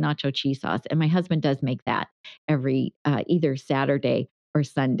Chipotle nacho cheese sauce, and my husband does make that every either Saturday or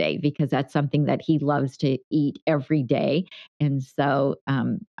Sunday because that's something that he loves to eat every day. And so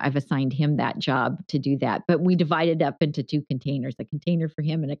I've assigned him that job to do that. But we divided up into two containers, a container for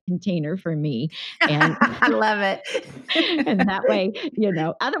him and a container for me. And I love and it. that way,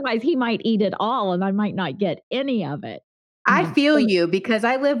 otherwise he might eat it all and I might not get any of it. I feel So you because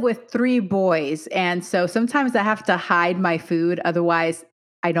I live with 3 boys, and so sometimes I have to hide my food, otherwise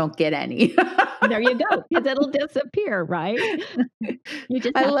I don't get any. there you go, because 'cause it'll disappear, right? You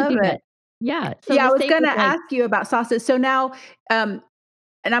just I have to love do it. that. Yeah, so Yeah, the I was same gonna with, like. ask you about sauces. So now, um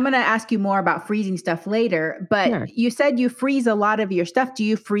and I'm gonna ask you more about freezing stuff later, but Sure. you said you freeze a lot of your stuff. Do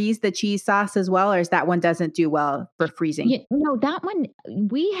you freeze the cheese sauce as well, or is that one doesn't do well for freezing? That one,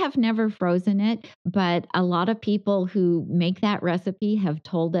 we have never frozen it, but a lot of people who make that recipe have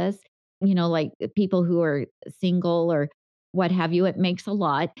told us, like people who are single or what have you, it makes a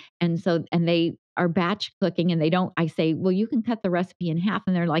lot. And they are batch cooking and they don't, I say, well, you can cut the recipe in half.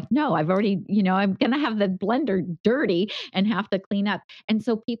 And they're like, no, I've already, I'm going to have the blender dirty and have to clean up. And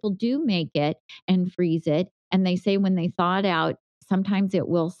so people do make it and freeze it. And they say when they thaw it out, sometimes it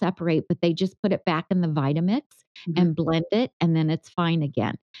will separate, but they just put it back in the Vitamix Mhm. and blend it, and then it's fine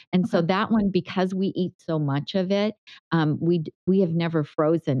again. And so Okay. that one, because we eat so much of it, we have never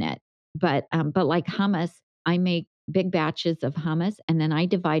frozen it. But like hummus, I make big batches of hummus, and then I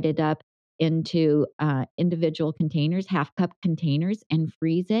divide it up into individual containers, half cup containers, and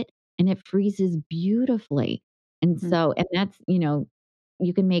freeze it, and it freezes beautifully. And Mm. so, and that's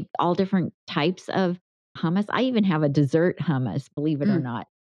you can make all different types of hummus. I even have a dessert hummus, believe it or Mm. not,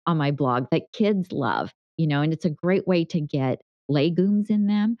 on my blog that kids love, and it's a great way to get legumes in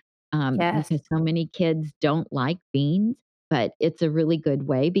them, Yes. because so many kids don't like beans, but it's a really good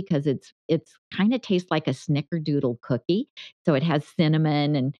way because it's kinda tastes like a snickerdoodle cookie, so it has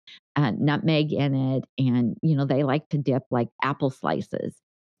cinnamon and, nutmeg in it, and, they like to dip, like, apple slices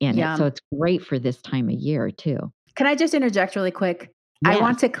in it, so Yum. it's great for this time of year too. Can I just interject really quick? I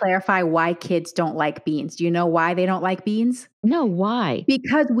want Yes. to clarify why kids don't like beans. Do you know why they don't like beans? No, why?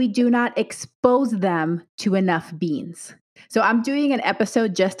 Because we do not expose them to enough beans. So I'm doing an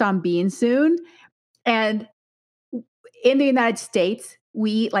episode just on beans soon, and in the United States,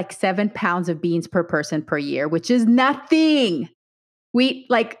 we eat like 7 pounds of beans per person per year, which is nothing. We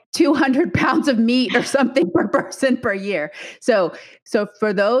eat like 200 pounds of meat or something per person per year. So, so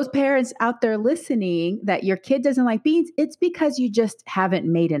for those parents out there listening that your kid doesn't like beans, it's because you just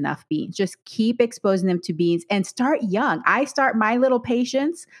haven't made enough beans. Just keep exposing them to beans and start young. I start my little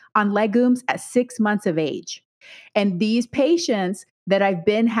patients on legumes at 6 months of age. And these patients that I've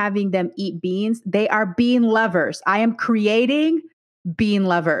been having them eat beans, they are bean lovers. I am creating bean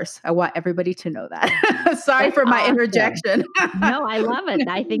lovers. I want everybody to know that. Sorry That's for my awesome. interjection. No, I love it.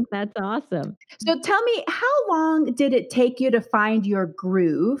 I think that's awesome. So tell me, how long did it take you to find your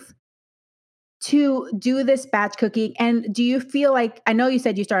groove to do this batch cooking? And do you feel like, I know you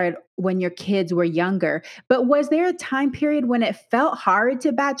said you started when your kids were younger, but was there a time period when it felt hard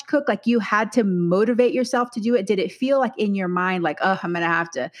to batch cook? Like you had to motivate yourself to do it? Did it feel like in your mind, like, oh, I'm going to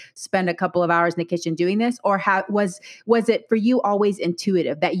have to spend a couple of hours in the kitchen doing this? Or was it for you always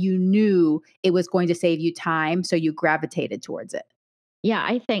intuitive that you knew it was going to save you time, so you gravitated towards it? Yeah,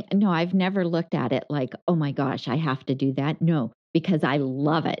 I think no, I've never looked at it like, "Oh my gosh, I have to do that." No, because I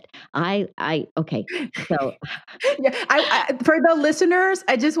love it. Okay, so Yeah, for the listeners,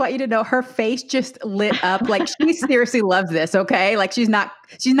 I just want you to know her face just lit up. Like she seriously loves this. Okay, like she's not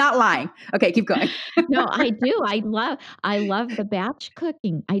lying. Okay, keep going. no, I do. I love the batch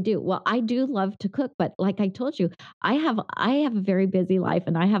cooking. I do. Well, I do love to cook, but like I told you, I have a very busy life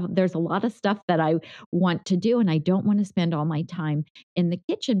and there's a lot of stuff that I want to do and I don't want to spend all my time in the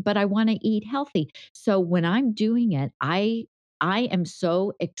kitchen, but I want to eat healthy. So when I'm doing it, I am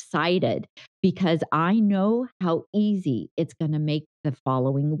so excited because I know how easy it's going to make the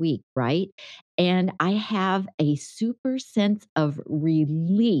following week, right? And I have a super sense of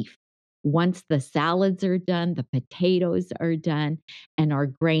relief once the salads are done, the potatoes are done, and our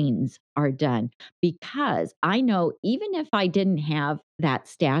grains are done. Because I know even if I didn't have that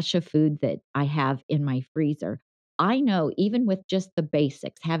stash of food that I have in my freezer, I know even with just the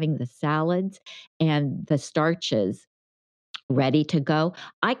basics, having the salads and the starches ready to go,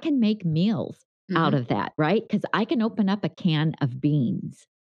 I can make meals out Mhm, of that, right? Because I can open up a can of beans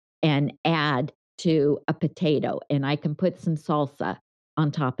and add to a potato, and I can put some salsa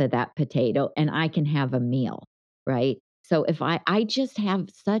on top of that potato, and I can have a meal, right? So if I just have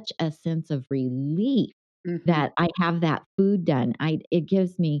such a sense of relief mhm, that I have that food done, it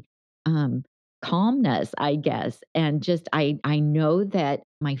gives me, um, calmness, I guess, and just I know that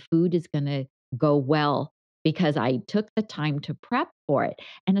my food is gonna go well because I took the time to prep for it,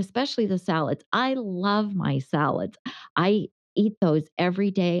 and especially the salads. I love my salads. I eat those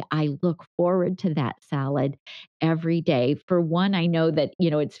every day. I look forward to that salad every day. For one, I know that,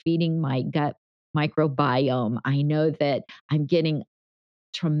 it's feeding my gut microbiome. I know that I'm getting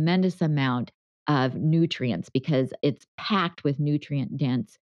tremendous amount of nutrients because it's packed with nutrient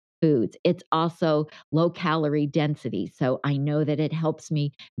dense foods. It's also low calorie density. So I know that it helps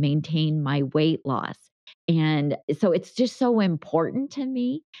me maintain my weight loss. And so it's just so important to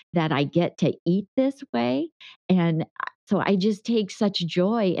me that I get to eat this way. And so I just take such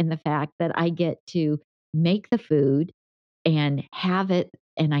joy in the fact that I get to make the food and have it,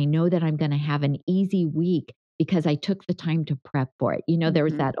 and I know that I'm gonna have an easy week because I took the time to prep for it. There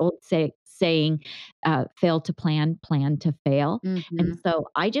was mhm, that old saying, "Fail to plan, plan to fail." And mhm. so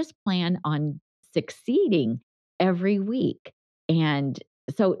I just plan on succeeding every week. And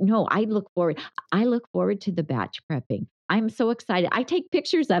so, no, I look forward to the batch prepping. I'm so excited. I take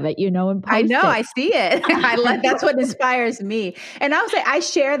pictures of it, and I post know, it. I see it. I love that's what inspires me. And I'll say I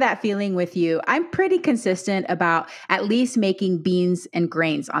share that feeling with you. I'm pretty consistent about at least making beans and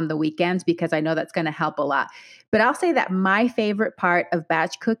grains on the weekends because I know that's going to help a lot. But I'll say that my favorite part of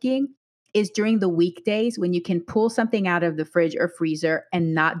batch cooking is during the weekdays when you can pull something out of the fridge or freezer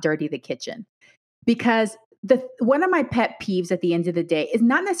and not dirty the kitchen. Because the one of my pet peeves at the end of the day is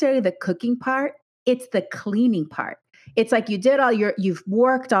not necessarily the cooking part, it's the cleaning part. It's like you've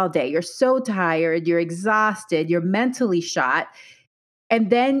worked all day, you're so tired, you're exhausted, you're mentally shot, and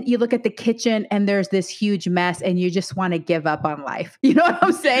then you look at the kitchen and there's this huge mess and you just want to give up on life. You know what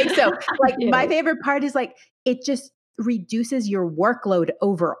I'm saying? So, I like, my do. favorite part is like, it just reduces your workload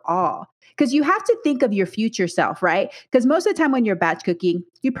overall. Because you have to think of your future self, right? Because most of the time when you're batch cooking,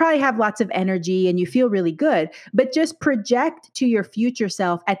 you probably have lots of energy and you feel really good, but just project to your future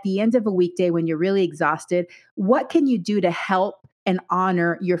self at the end of a weekday when you're really exhausted. What can you do to help and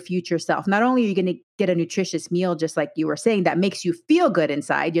honor your future self? Not only are you going to get a nutritious meal, just like you were saying, that makes you feel good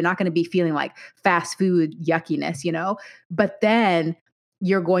inside, you're not going to be feeling like fast food yuckiness, but then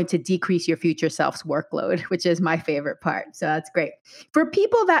you're going to decrease your future self's workload, which is my favorite part. So that's great. For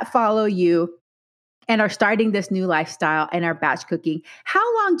people that follow you and are starting this new lifestyle and are batch cooking, how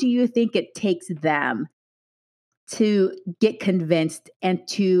long do you think it takes them to get convinced and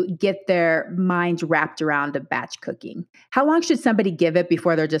to get their minds wrapped around the batch cooking? How long should somebody give it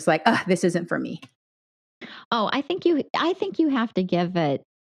before they're just like, this isn't for me? Oh, I think you have to give it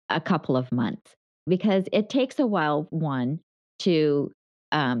a couple of months because it takes a while, one, to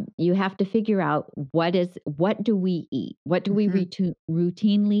you have to figure out what do we eat? What do we Mhm,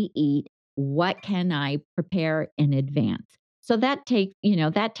 routinely eat? What can I prepare in advance? So that takes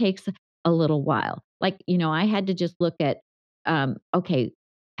a little while. Like, I had to just look at okay,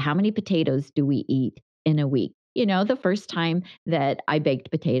 how many potatoes do we eat in a week? The first time that I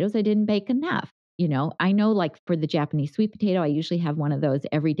baked potatoes, I didn't bake enough. I know like for the Japanese sweet potato, I usually have one of those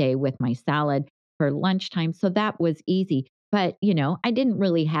every day with my salad for lunchtime. So that was easy. But, I didn't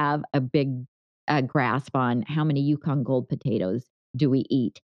really have a big grasp on how many Yukon Gold potatoes do we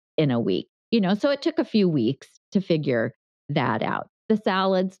eat in a week. So it took a few weeks to figure that out. The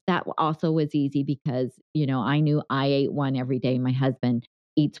salads, that also was easy because, I knew I ate one every day. My husband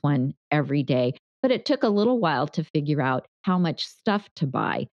eats one every day. but it took a little while to figure out how much stuff to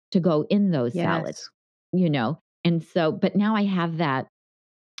buy to go in those salads, Yes. you know? And so, but now I have that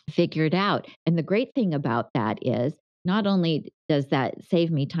figured out. And the great thing about that is not only does that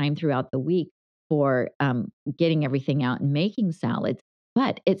save me time throughout the week for getting everything out and making salads,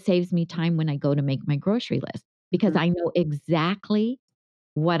 but it saves me time when I go to make my grocery list because Mhm. I know exactly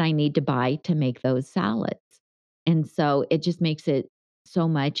what I need to buy to make those salads. And so it just makes it so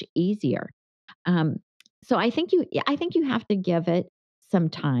much easier. Um, so I think you have to give it some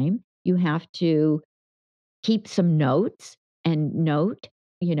time. You have to keep some notes and note,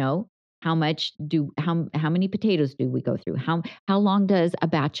 you know, how many potatoes do we go through? How long does a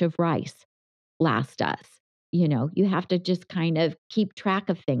batch of rice last us? You know, you have to just kind of keep track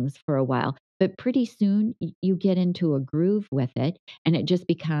of things for a while, but pretty soon you get into a groove with it and it just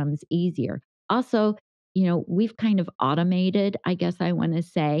becomes easier. Also, you know, we've kind of automated, I guess I want to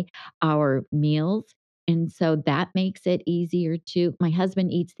say, our meals. And so that makes it easier too. My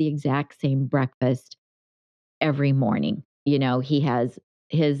husband eats the exact same breakfast every morning. You know, he has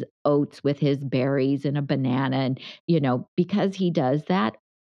his oats with his berries and a banana and, you know, because he does that,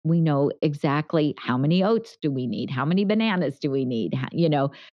 we know exactly how many oats do we need, how many bananas do we need,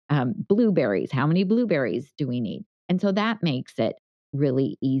 blueberries, how many blueberries do we need? And so that makes it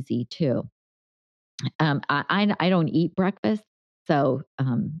really easy too. I don't eat breakfast, so,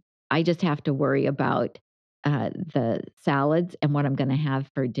 I just have to worry about, the salads and what I'm gonna have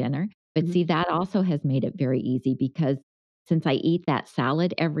for dinner, but Mhm. see, that also has made it very easy because since I eat that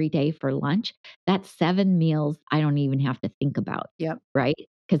salad every day for lunch, that's 7 meals I don't even have to think about, Yep. right? Because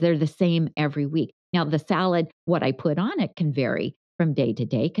 'Cause they're the same every week. Now the salad, what I put on it can vary from day to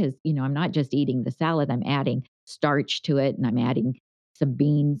day because you know, I'm not just eating the salad, I'm adding starch to it, and I'm adding some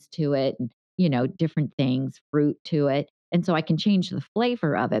beans to it, you know, different things, fruit to it. And so I can change the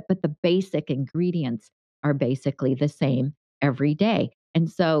flavor of it, but the basic ingredients are basically the same every day. And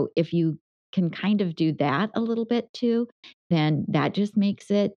so if you can kind of do that a little bit too, then that just makes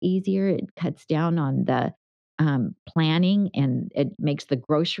it easier. It cuts down on the planning and it makes the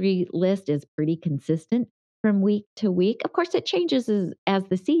grocery list is pretty consistent from week to week. Of course, it changes as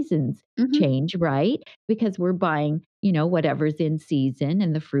the seasons Mhm. change, right? Because we're buying, you know, whatever's in season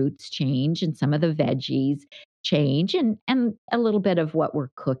and the fruits change and some of the veggies change and a little bit of what we're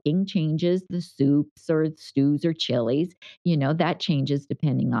cooking changes, the soups or stews or chilies, you know, that changes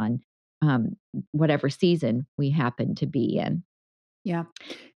depending on um, whatever season we happen to be in. Yeah.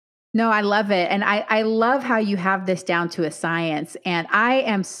 No, I love it. And I love how you have this down to a science. And I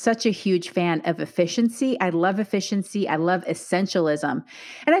am such a huge fan of efficiency. I love efficiency. I love essentialism.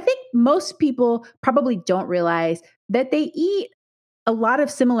 And I think most people probably don't realize that they eat a lot of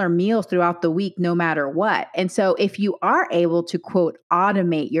similar meals throughout the week, no matter what. And so, if you are able to quote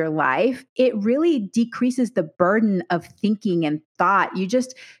automate your life, it really decreases the burden of thinking and thought.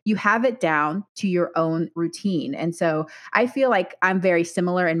 You have it down to your own routine. And so, I feel like I'm very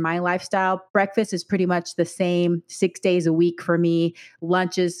similar in my lifestyle. Breakfast is pretty much the same 6 days a week for me.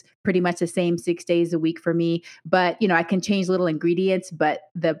 Lunch is pretty much the same 6 days a week for me. But, I can change little ingredients, but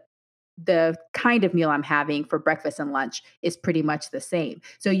the kind of meal I'm having for breakfast and lunch is pretty much the same.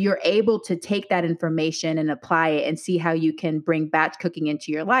 So you're able to take that information and apply it and see how you can bring batch cooking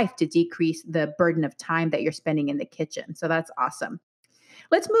into your life to decrease the burden of time that you're spending in the kitchen. So that's awesome.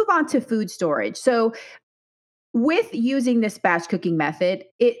 Let's move on to food storage. So with using this batch cooking method,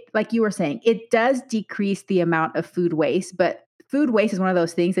 it like you were saying, it does decrease the amount of food waste, but food waste is one of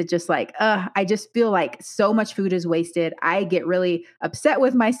those things that just like, I just feel like so much food is wasted. I get really upset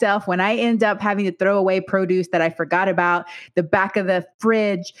with myself when I end up having to throw away produce that I forgot about the back of the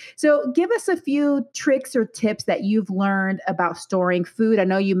fridge. So, give us a few tricks or tips that you've learned about storing food. I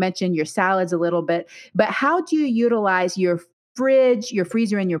know you mentioned your salads a little bit, but how do you utilize your fridge, your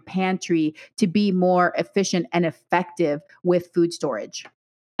freezer, and your pantry to be more efficient and effective with food storage?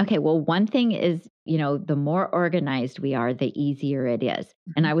 Okay, well, one thing is, you know, the more organized we are, the easier it is.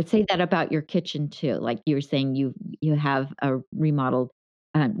 And Mhm. I would say that about your kitchen too. Like you were saying, you have a remodeled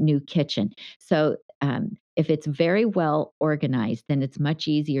new kitchen. So if it's very well organized, then it's much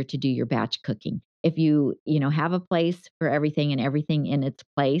easier to do your batch cooking. If you know, have a place for everything and everything in its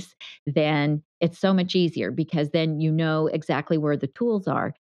place, then it's so much easier because then you know exactly where the tools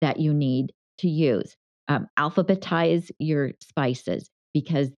are that you need to use. Alphabetize your spices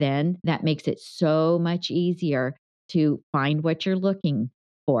because then that makes it so much easier to find what you're looking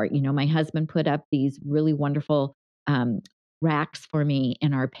for. You know, my husband put up these really wonderful um, racks for me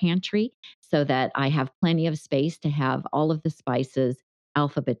in our pantry so that I have plenty of space to have all of the spices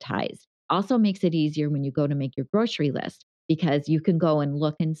alphabetized. Also makes it easier when you go to make your grocery list because you can go and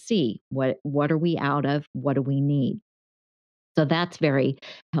look and see what are we out of, what do we need. So that's very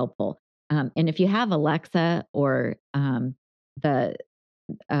helpful. And if you have Alexa or the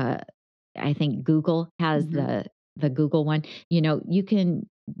uh, I think Google has Mhm. the Google one. You can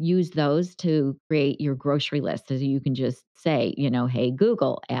use those to create your grocery list. So you can just say, "Hey,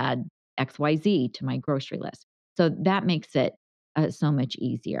 Google, add XYZ to my grocery list." So that makes it, so much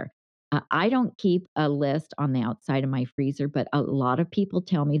easier. I don't keep a list on the outside of my freezer, but a lot of people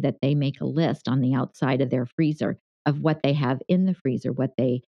tell me that they make a list on the outside of their freezer of what they have in the freezer, what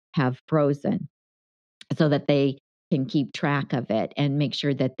they have frozen so that they can keep track of it and make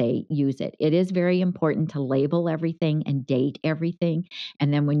sure that they use it. It is very important to label everything and date everything.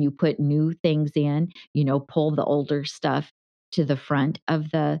 And then when you put new things in, pull the older stuff to the front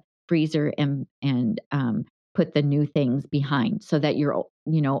of the freezer and put the new things behind so that you're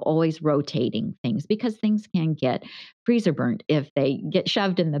always rotating things because things can get freezer burnt if they get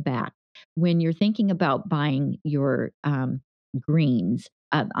shoved in the back. When you're thinking about buying your greens,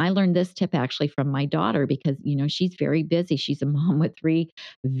 I learned this tip actually from my daughter because, she's very busy. She's a mom with 3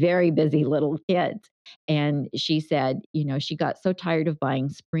 very busy little kids. And she said, she got so tired of buying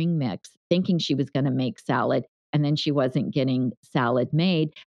spring mix, thinking she was going to make salad. And then she wasn't getting salad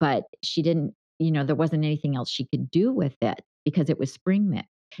made, but she didn't, there wasn't anything else she could do with it because it was spring mix.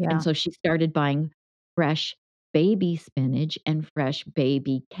 And Yeah. so she started buying fresh baby spinach and fresh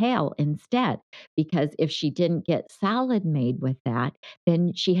baby kale instead. Because if she didn't get salad made with that,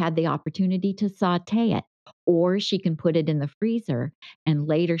 then she had the opportunity to saute it, or she can put it in the freezer and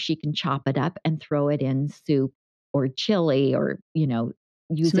later she can chop it up and throw it in soup or chili or,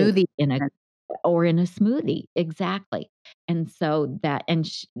 use it Smoothie. in a or in a smoothie, exactly. And so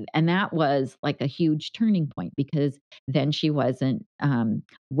and that was like a huge turning point because then she wasn't,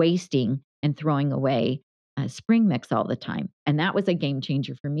 wasting and throwing away, spring mix all the time, and that was a game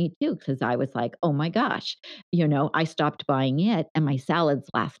changer for me too because I was like, "Oh my gosh," I stopped buying it and my salads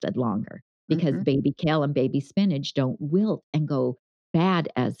lasted longer because Mhm. baby kale and baby spinach don't wilt and go bad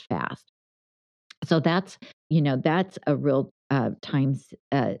as fast. So that's a real,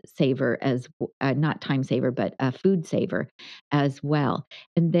 saver not time saver, but a food saver as well.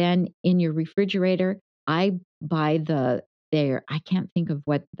 And then in your refrigerator, I buy I can't think of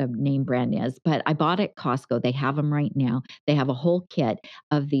what the name brand is, but I bought at Costco. They have them right now. They have a whole kit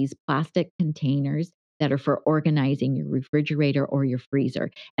of these plastic containers that are for organizing your refrigerator or your freezer,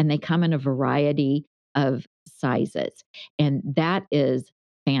 and they come in a variety of sizes, and that is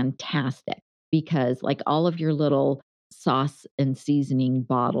fantastic because like all of your little sauce and seasoning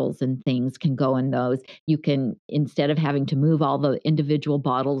bottles and things can go in those. You can instead of having to move all the individual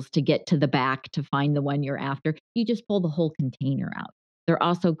bottles to get to the back to find the one you're after, you just pull the whole container out. They're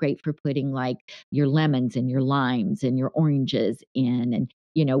also great for putting like your lemons and your limes and your oranges in. And,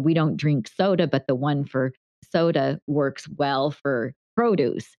 we don't drink soda, but the one for soda works well for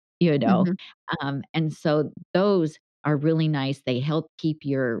produce, you know. Mhm. And so those are really nice. They help keep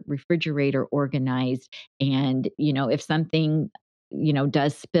your refrigerator organized. And, if something,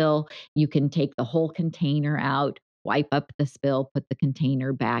 does spill, you can take the whole container out, wipe up the spill, put the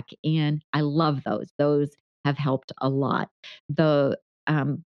container back in. I love those. Those have helped a lot. The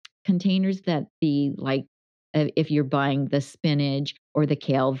containers that if you're buying the spinach or the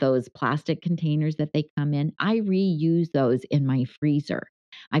kale, those plastic containers that they come in, I reuse those in my freezer.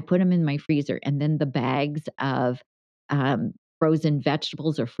 I put them in my freezer and then the bags of frozen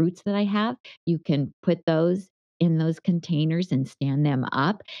vegetables or fruits that I have, you can put those in those containers and stand them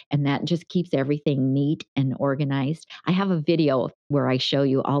up, and that just keeps everything neat and organized. I have a video where I show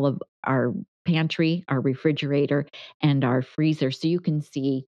you all of our pantry, our refrigerator, and our freezer so you can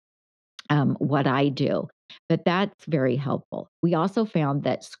see what I do. But that's very helpful. We also found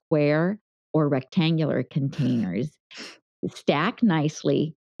that square or rectangular containers stack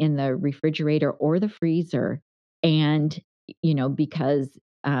nicely in the refrigerator or the freezer. And, because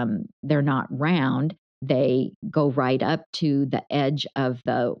they're not round, they go right up to the edge of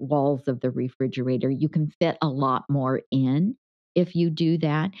the walls of the refrigerator. You can fit a lot more in if you do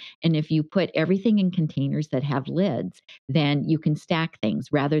that. And if you put everything in containers that have lids, then you can stack things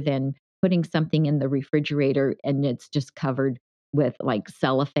rather than putting something in the refrigerator and it's just covered with like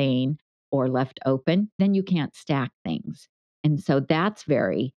cellophane or left open, then you can't stack things. And so that's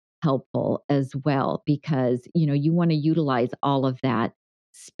very helpful as well because, you want to utilize all of that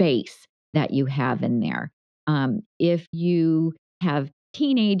space that you have in there. If you have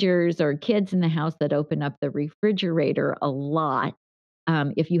teenagers or kids in the house that open up the refrigerator a lot,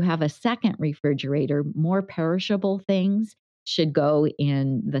 if you have a second refrigerator, more perishable things, should go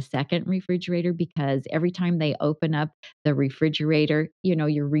in the second refrigerator because every time they open up the refrigerator,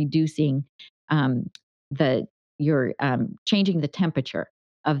 you're reducing um, the you're changing the temperature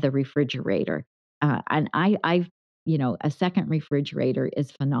of the refrigerator. And a second refrigerator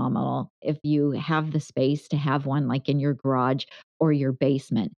is phenomenal if you have the space to have one like in your garage or your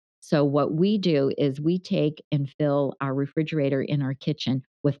basement. So what we do is we take and fill our refrigerator in our kitchen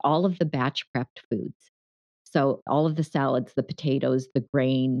with all of the batch prepped foods. So all of the salads, the potatoes, the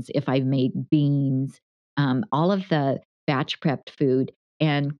grains, if I've made beans, all of the batch prepped food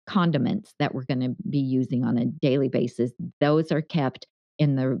and condiments that we're going to be using on a daily basis, those are kept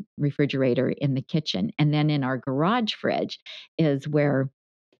in the refrigerator in the kitchen. And then in our garage fridge is where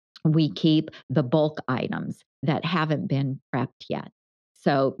we keep the bulk items that haven't been prepped yet.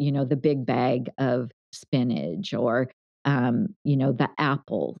 So, the big bag of spinach or, the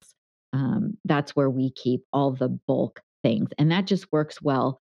apples. That's where we keep all the bulk things. And that just works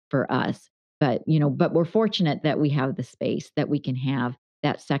well for us. But we're fortunate that we have the space that we can have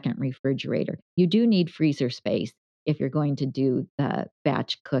that second refrigerator. You do need freezer space if you're going to do the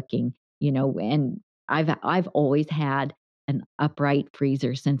batch cooking, and I've always had an upright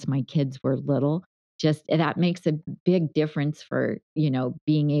freezer since my kids were little. Just that makes a big difference for,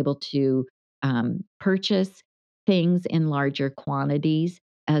 being able to, purchase things in larger quantities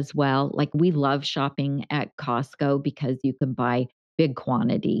as well. Like, we love shopping at Costco because you can buy big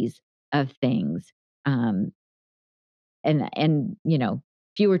quantities of things, um, and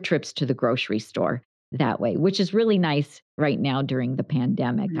fewer trips to the grocery store that way, which is really nice right now during the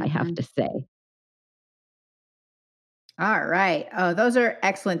pandemic, I have Mhm. to say. All right. Oh, those are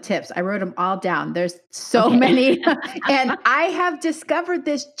excellent tips. I wrote them all down. There's so Okay. many. And I have discovered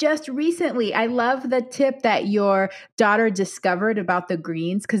this just recently. I love the tip that your daughter discovered about the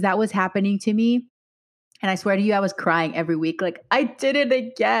greens because that was happening to me. And I swear to you, I was crying every week. Like, I did it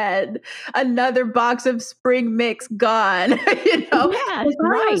again. Another box of spring mix gone. Yes, And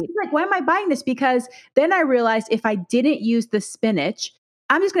finally I was right. just like, why am I buying this? Because then I realized if I didn't use the spinach,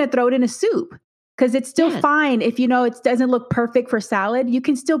 I'm just going to throw it in a soup because it's still Yes. fine. If it doesn't look perfect for salad, you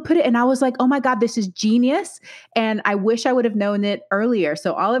can still put it. And I was like, oh my God, this is genius. And I wish I would have known it earlier.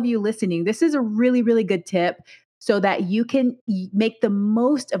 So, all of you listening, this is a really, really good tip so that you can make the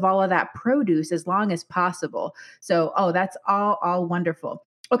most of all of that produce as long as possible. So, oh, that's all wonderful.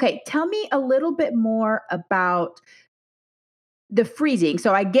 Okay, tell me a little bit more about the freezing.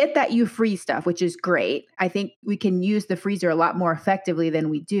 So I get that you freeze stuff, which is great. I think we can use the freezer a lot more effectively than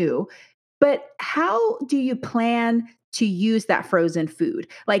we do. But how do you plan to use that frozen food?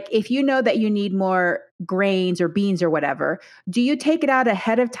 Like, if you know that you need more grains or beans or whatever, do you take it out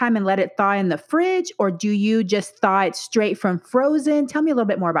ahead of time and let it thaw in the fridge, or do you just thaw it straight from frozen? Tell me a little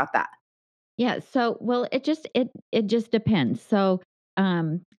bit more about that. Yeah, so well, it just depends. So,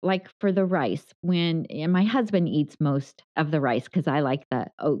 like for the rice, and my husband eats most of the rice because I like the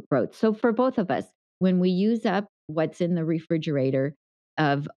oat groats. So for both of us, when we use up what's in the refrigerator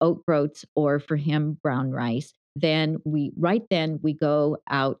of oat groats or for him brown rice, then we go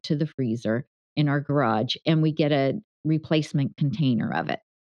out to the freezer in our garage and we get a replacement container of it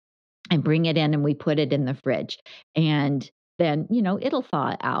and bring it in and we put it in the fridge. And then, it'll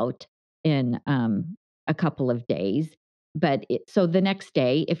thaw out in a couple of days. But so the next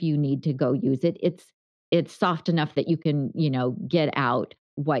day, if you need to go use it, it's soft enough that you can, get out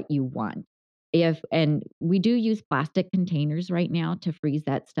what you want. If and we do use plastic containers right now to freeze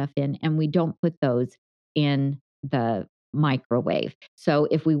that stuff in, and we don't put those in the microwave. So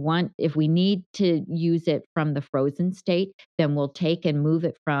if we need to use it from the frozen state, then we'll take and move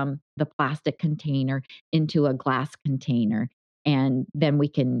it from the plastic container into a glass container. And then we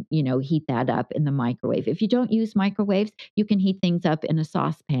can, heat that up in the microwave. If you don't use microwaves, you can heat things up in a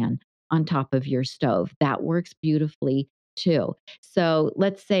saucepan on top of your stove. That works beautifully too. So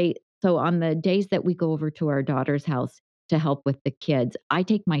so on the days that we go over to our daughter's house to help with the kids, I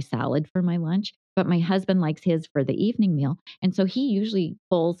take my salad for my lunch, but my husband likes his for the evening meal. And so he usually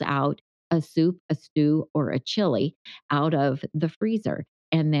pulls out a soup, a stew, or a chili out of the freezer.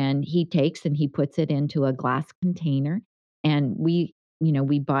 And then he takes and he puts it into a glass container. And we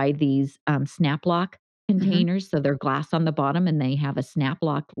buy these snap lock Mhm. containers. So they're glass on the bottom and they have a snap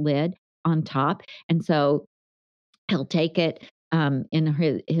lock lid on top. And so he'll take it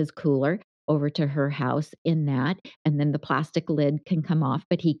in his cooler over to her house in that. And then the plastic lid can come off,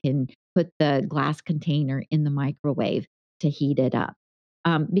 but he can put the glass container in the microwave to heat it up.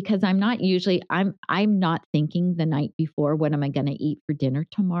 Because I'm not thinking the night before what am I going to eat for dinner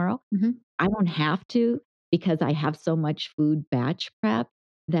tomorrow. Mhm. I don't have to because I have so much food batch prep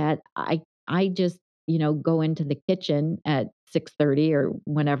that I just, go into the kitchen at 6:30 or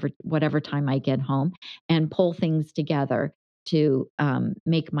whatever time I get home and pull things together to,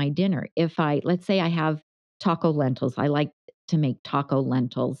 make my dinner. If I let's say I have taco lentils, I like to make taco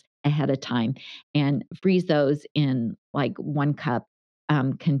lentils ahead of time and freeze those in, like, 1 cup,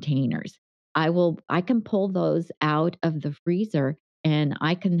 containers. I can pull those out of the freezer, and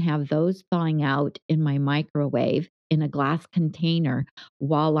I can have those thawing out in my microwave in a glass container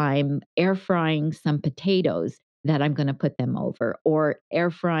while I'm air frying some potatoes that I'm gonna put them over, or air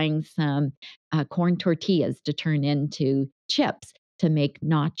frying some, corn tortillas to turn into chips to make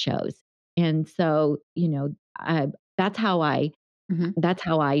nachos. And so, that's how I Mhm. that's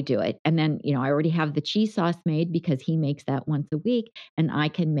how I do it. And then, I already have the cheese sauce made because he makes that once a week, and I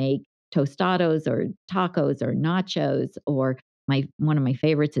can make tostados or tacos or nachos or my one of my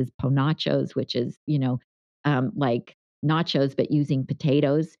favorites is ponachos, which is, like nachos, but using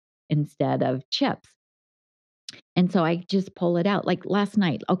potatoes instead of chips. And so I just pull it out. Like last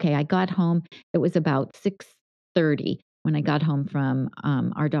night, okay, I got home, it was about 6:30 when I got home from,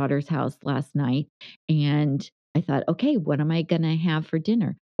 our daughter's house last night, and I thought, "Okay, what am I gonna have for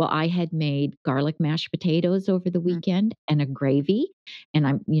dinner?" Well, I had made garlic mashed potatoes over the Mhm. weekend and a gravy, and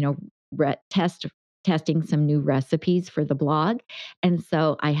I'm, re testing some new recipes for the blog, and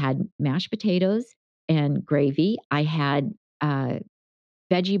so I had mashed potatoes and gravy. I had,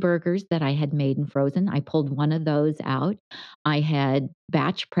 veggie burgers that I had made and frozen. I pulled one of those out. I had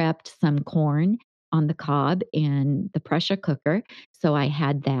batch prepped some corn on the cob in the pressure cooker, so I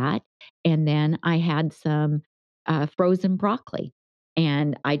had that, and then I had some, frozen broccoli,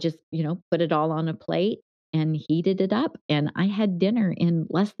 and I just, put it all on a plate and heated it up, and I had dinner in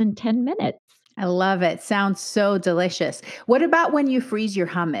less than 10 minutes. I love it. Sounds so delicious. What about when you freeze your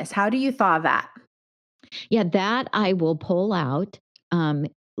hummus? How do you thaw that? Yeah, that I will pull out.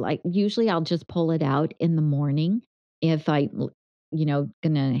 Usually I'll just pull it out in the morning if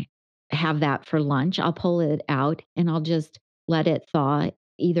gonna have that for lunch. I'll pull it out and I'll just let it thaw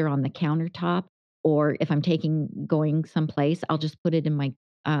either on the countertop or if I'm going someplace, I'll just put it in my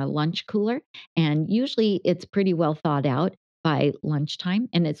lunch cooler. And usually it's pretty well thawed out by lunchtime.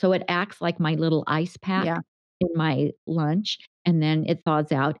 So it acts like my little ice pack Yeah. in my lunch and then it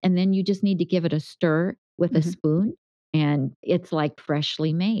thaws out, and then you just need to give it a stir with a Mhm. spoon, and it's like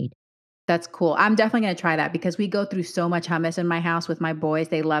freshly made. That's cool. I'm definitely gonna try that because we go through so much hummus in my house with my boys.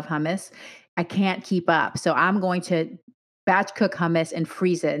 They love hummus. I can't keep up. So I'm going to batch cook hummus and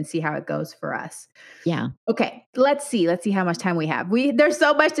freeze it and see how it goes for us. Yeah, Okay, let's see. Let's see how much time we have. There's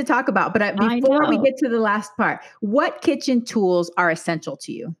so much to talk about, but I before we know. get to the last part, what kitchen tools are essential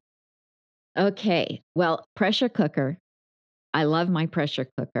to you? Okay, well, pressure cooker. I love my pressure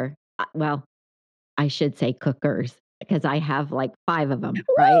cooker. Well, I should say cookers because I have like 5 of them,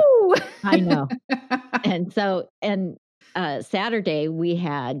 right? Woo! I know. Saturday, we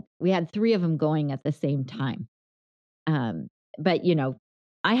had 3 of them going at the same time. Um, but,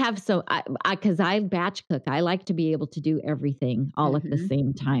 I have so I 'cause I batch cook, I like to be able to do everything all at the Mhm,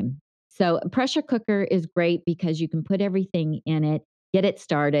 same time. So, a pressure cooker is great because you can put everything in it, get it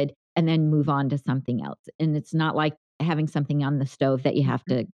started, and then move on to something else, and it's not like having something on the stove that you have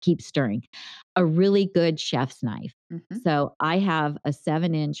mhm, to keep stirring. A really good chef's knife. mhm. So, I have a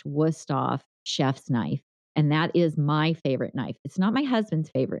 7-inch Wusthof chef's knife, and that is my favorite knife. It's not my husband's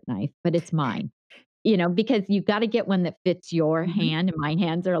favorite knife, but it's mine. Because you've gotta get one that fits your Mhm. hand, and my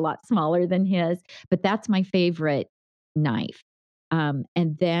hands are a lot smaller than his, but that's my favorite knife.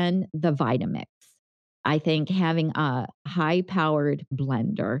 And then the Vitamix. I think having a high-powered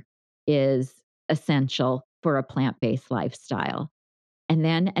blender is essential for a plant-based lifestyle. And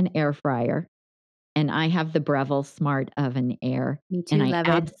then an air fryer, and I have the Breville Smart Oven Air, Me and too, love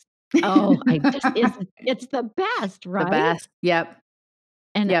it. I just it's the best, The right? best. Yep,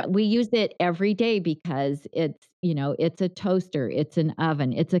 And yep. we use it every day because it's a toaster, it's an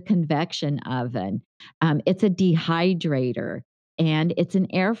oven, it's a convection oven, it's a dehydrator, and it's an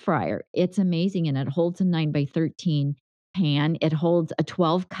air fryer. It's amazing, and it holds a 9 by 13 pan. It holds a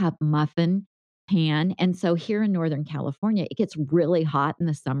 12-cup muffin pan, and so here in Northern California, it gets really hot in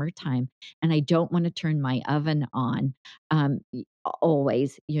the summertime, and I don't wanna turn my oven on,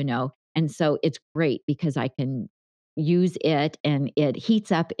 always, and so it's great because I can use it and it heats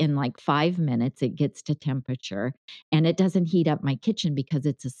up in like 5 minutes, it gets to temperature, and it doesn't heat up my kitchen because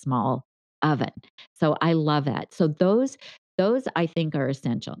it's a small oven. So I love that. So those I think are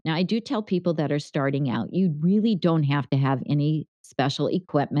essential. Now I do tell people that are starting out, you really don't have to have any special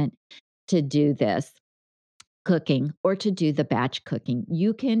equipment to do this cooking or to do the batch cooking.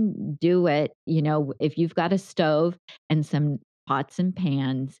 You can do it, if you've got a stove and some pots and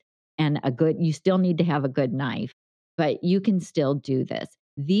pans and you still need to have a good knife, but you can still do this.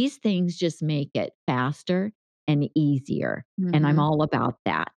 These things just make it faster and easier, and I'm Mhm. all about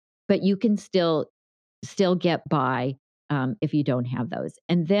that. But you can still get by, if you don't have those.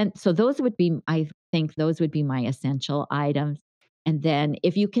 And then so those would be I think those would be my essential items. And then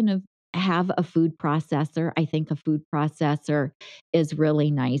if you can have a food processor, I think a food processor is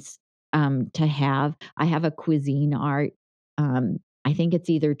really nice, to have. I have a Cuisine Art, I think it's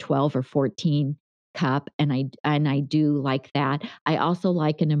either 12 or 14 cup, and I do like that. I also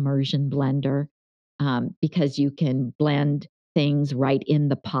like an immersion blender, because you can blend things right in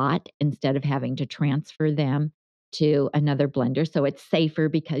the pot instead of having to transfer them to another blender. So it's safer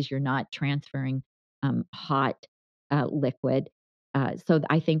because you're not transferring hot liquid. So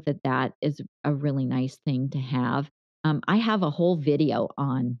I think that that is a really nice thing to have. I have a whole video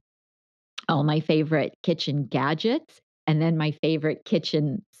on all my favorite kitchen gadgets, and then my favorite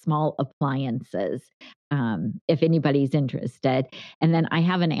kitchen small appliances, if anybody's interested. And then I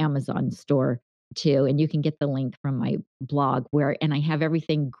have an Amazon store too, and you can get the link from my blog and I have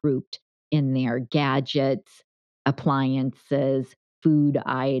everything grouped in there, gadgets, appliances, food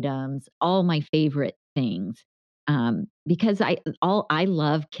items, all my favorite things. Because I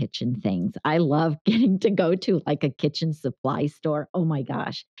love kitchen things. I love getting to go to like a kitchen supply store. Oh my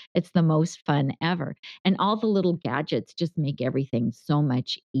gosh, it's the most fun ever, and all the little gadgets just make everything so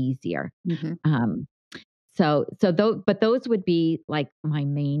much easier. Mhm. Um, but those would be, like, my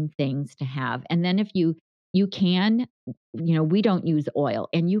main things to have, and then if you can we don't use oil,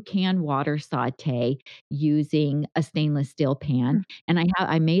 and you can water sauté using a stainless steel pan, Mm. and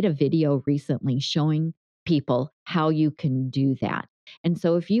I made a video recently showing people how you can do that, and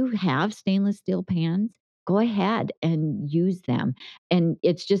so if you have stainless steel pans, go ahead and use them, and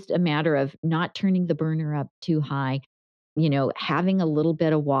it's just a matter of not turning the burner up too high, having a little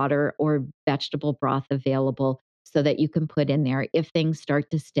bit of water or vegetable broth available so that you can put in there if things start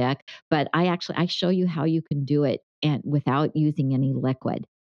to stick. But I show you how you can do it and without using any liquid,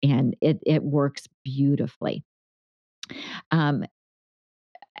 and it works beautifully. Um,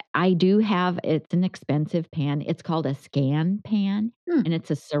 I do have it's an expensive pan. It's called a scan pan, Mm. and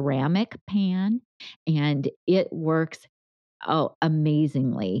it's a ceramic pan, and it works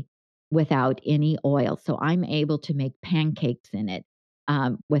amazingly without any oil. So I'm able to make pancakes in it,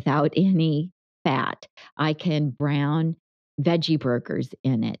 without any fat. I can brown veggie burgers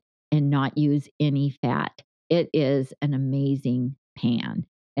in it and not use any fat. It is an amazing pan,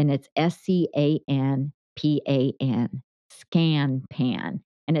 and it's Scan Pan,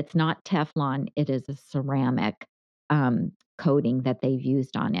 and it's not Teflon, it is a ceramic, coating that they've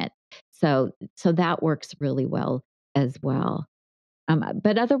used on it. So that works really well as well.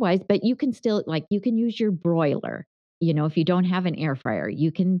 But otherwise you can still like, you can use your broiler, if you don't have an air fryer,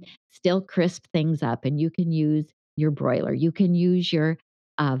 you can still crisp things up and you can use your broiler. You can use your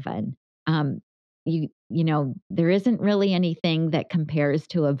oven. Um, there isn't really anything that compares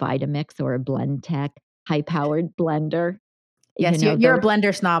to a Vitamix or a Blendtec high-powered blender. Yes, you're a Those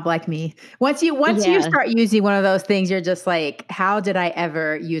blender snob like me. Once you Yeah. start using one of those things, you're just like, "How did I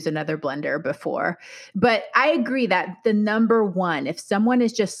ever use another blender before?" But I agree that the number one, if someone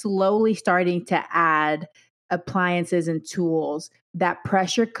is just slowly starting to add appliances and tools, that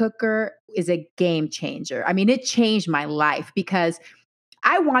pressure cooker is a game changer. I mean, it changed my life because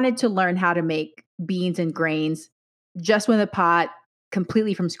I wanted to learn how to make beans and grains just with a pot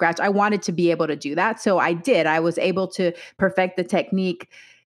completely from scratch. I wanted to be able to do that. So I did. I was able to perfect the technique,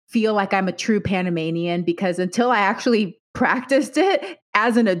 feel like I'm a true Panamanian because until I actually practiced it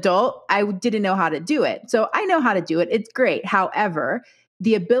as an adult, I didn't know how to do it. So I know how to do it. It's great. However,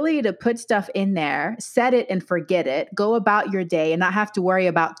 the ability to put stuff in there, set it and forget it, go about your day and not have to worry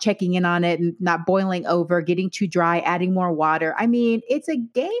about checking in on it and not boiling over, getting too dry, adding more water. I mean, it's a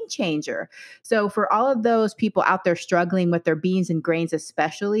game changer. So, for all of those people out there struggling with their beans and grains,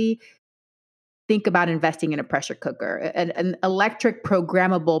 especially, think about investing in a pressure cooker, an electric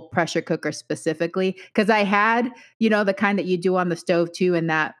programmable pressure cooker specifically. Because I had, the kind that you do on the stove too, and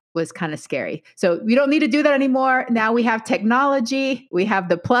that was kind of scary. So we don't need to do that anymore. Now we have technology, we have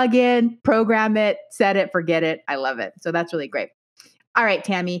the plug in, program it, set it, forget it. I love it. So that's really great. All right,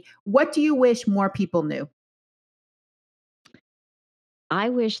 Tami, what do you wish more people knew? I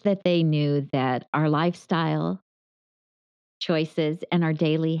wish that they knew that our lifestyle choices and our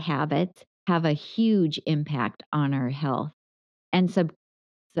daily habits have a huge impact on our health and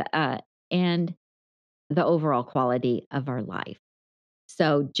uh, and the overall quality of our life.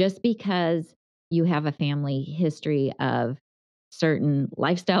 So just because you have a family history of certain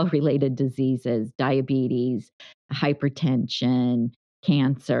lifestyle related diseases, diabetes, hypertension,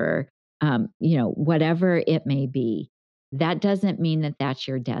 cancer, whatever it may be. That doesn't mean that that's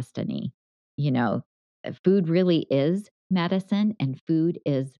your destiny. You know, food really is medicine and food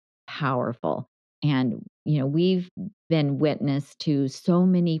is powerful. And, we've been witness to so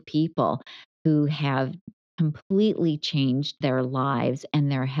many people who have completely changed their lives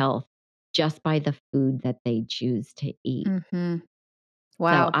and their health just by the food that they choose to eat. Mhm. So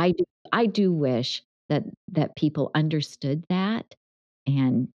Wow. I do wish that people understood that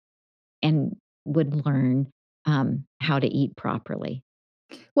and and would learn, how to eat properly.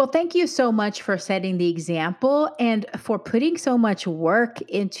 Well, thank you so much for setting the example and for putting so much work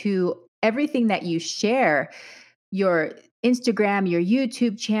into everything that you share. Your Instagram, your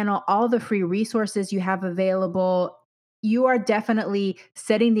YouTube channel, all the free resources you have available. You are definitely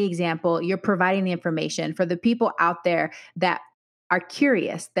setting the example. You're providing the information for the people out there that are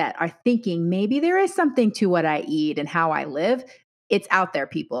curious, that are thinking maybe there is something to what I eat and how I live. It's out there,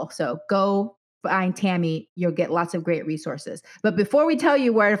 people. So go find Tami. You'll get lots of great resources. But before we tell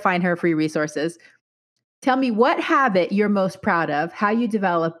you where to find her free resources, tell me what habit you're most proud of, how you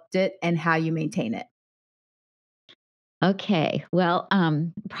developed it, and how you maintain it. Okay. Well,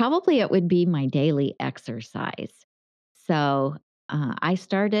 probably it would be my daily exercise. So, I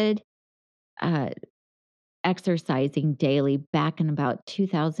started, uh exercising daily back in about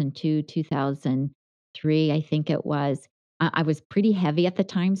 2002, 2003, I think it was. I was pretty heavy at the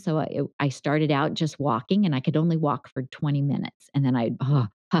time, so I started out just walking, and I could only walk for 20 minutes, and then I'd huff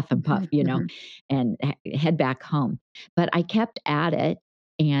and puff, Mhm, mhm, and head back home. But I kept at it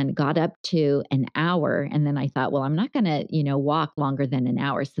and got up to an hour, and then I thought, well, I'm not going to, walk longer than an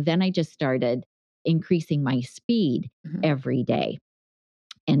hour. So then I just started increasing my speed mhm, every day.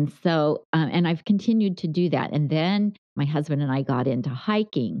 And so, and I've continued to do that. And then my husband and I got into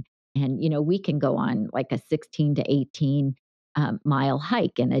hiking, and we can go on like a 16 to 18 mile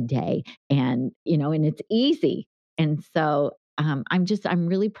hike in a day, and it's easy. And so, I'm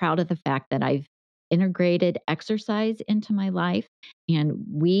really proud of the fact that I've integrated exercise into my life, and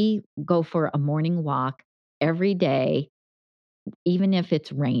we go for a morning walk every day, even if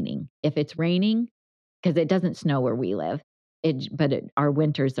it's raining. If it's raining, 'cause it doesn't snow where we live, our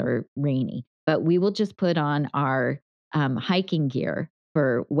winters are rainy, but we will just put on our, hiking gear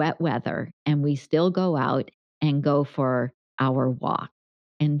for wet weather, and we still go out and go for our walk,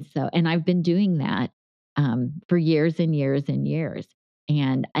 and I've been doing that, for years and years and years,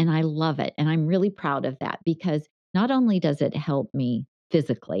 and I love it, and I'm really proud of that because not only does it help me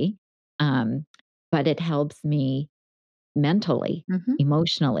physically, um, but it helps me mentally, mhm,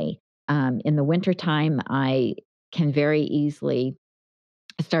 emotionally. In the wintertime, I can very easily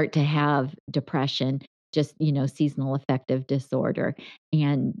start to have depression, just, seasonal affective disorder.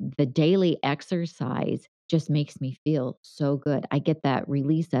 And the daily exercise just makes me feel so good. I get that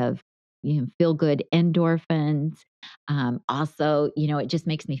release of, feel good endorphins. Also, it just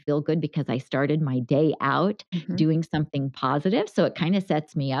makes me feel good because I started my day out mhm, doing something positive. So it kind of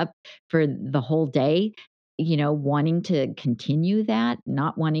sets me up for the whole day. Wanting to continue that,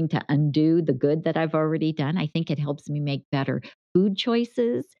 not wanting to undo the good that I've already done. I think it helps me make better food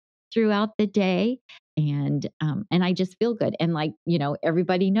choices throughout the day, and I just feel good, and, like,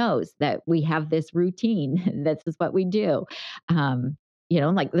 everybody knows that we have this routine. This is what we do.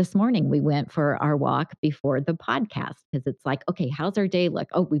 Like this morning, we went for our walk before the podcast because it's like, "Okay, how's our day look?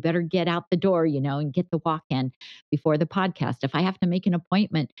 Oh, we better get out the door, and get the walk in before the podcast." If I have to make an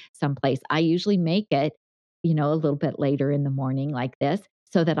appointment someplace, I usually make it, a little bit later in the morning like this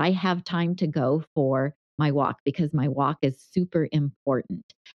so that I have time to go for my walk because my walk is super important.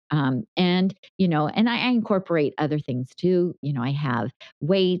 And I incorporate other things too. I have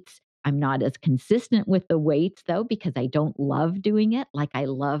weights. I'm not as consistent with the weights though, because I don't love doing it. Like I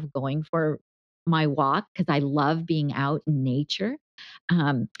love going for my walk because I love being out in nature.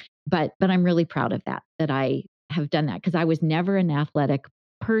 Um, but I'm really proud of that I have done that because I was never an athletic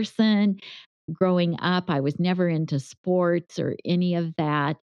person growing up. I was never into sports or any of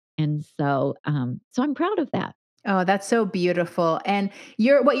that. And so I'm proud of that. Oh, that's so beautiful. And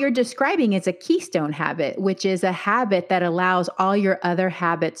what you're describing is a keystone habit, which is a habit that allows all your other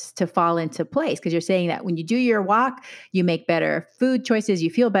habits to fall into place. Because you're saying that when you do your walk, you make better food choices, you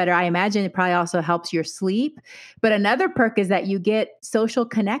feel better. I imagine it probably also helps your sleep. But another perk is that you get social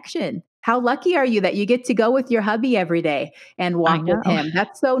connection. How lucky are you that you get to go with your hubby every day and I walk with know. him?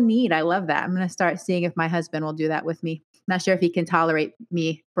 That's so neat. I love that. I'm going to start seeing if my husband will do that with me. Not sure if he can tolerate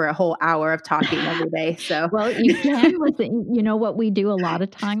me for a whole hour of talking every day. So Well, you can listen. You know what we do a lot of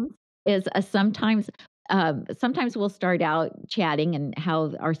times is, sometimes, sometimes we'll start out chatting and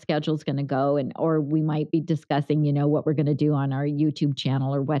how our schedule's going to go, and or we might be discussing, what we're going to do on our YouTube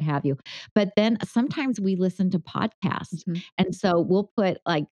channel or what have you. But then sometimes we listen to podcasts, Mhm. and so we'll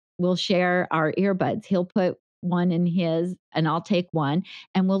share our earbuds. He'll put one in his, and I'll take one,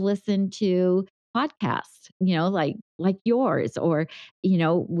 and we'll listen to podcasts, like yours, or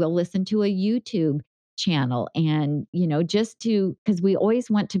we'll listen to a YouTube channel, and just to because we always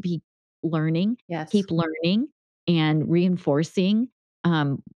want to be learning Yes. keep learning and reinforcing,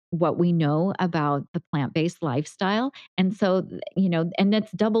 what we know about the plant-based lifestyle, and so, and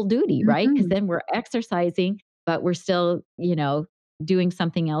that's double duty, right? Because Mhm. then we're exercising, but we're still, doing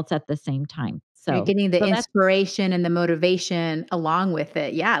something else at the same time. You're So getting the so that's inspiration and the motivation along with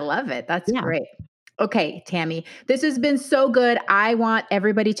it. Yeah, I love it. That's yeah. great. Okay, Tammy, this has been so good. I want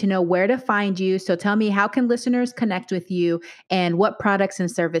everybody to know where to find you. So tell me, how can listeners connect with you and what products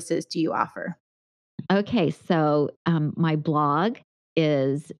and services do you offer? Okay, so, my blog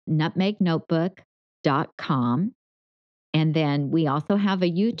is nutmegnotebook.com, and then we also have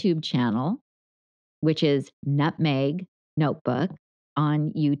a YouTube channel, which is Nutmeg Notebook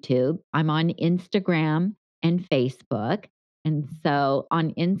on YouTube. I'm on Instagram and Facebook. And so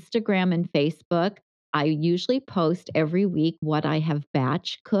on Instagram and Facebook, I usually post every week what I have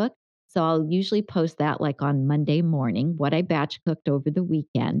batch cooked. So I'll usually post that like on Monday morning, what I batch cooked over the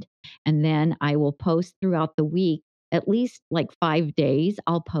weekend. And then I will post throughout the week, at least like 5 days,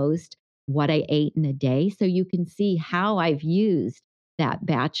 I'll post what I ate in a day. So you can see how I've used that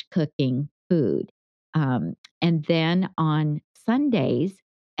batch cooking food. And then on Sundays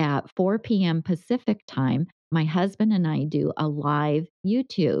at 4 p.m. Pacific time, my husband and I do a live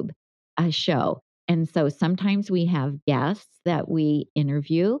YouTube show. And so sometimes we have guests that we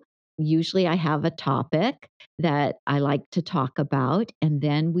interview. Usually I have a topic that I like to talk about, and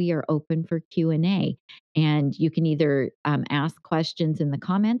then we are open for Q&A. And you can either ask questions in the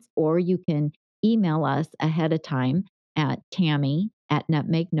comments, or you can email us ahead of time at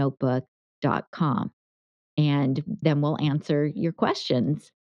Tammy@nutmegnotebook.com, and then we'll answer your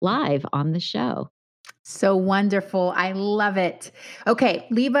questions live on the show. So wonderful. I love it. Okay,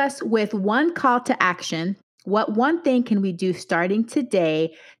 leave us with one call to action. What one thing can we do starting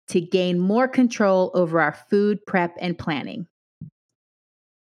today to gain more control over our food prep and planning?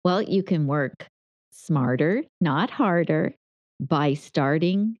 Well, you can work smarter, not harder, by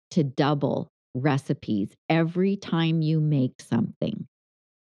starting to double recipes every time you make something.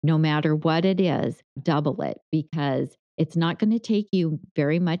 No matter what it is, double it, because it's not going to take you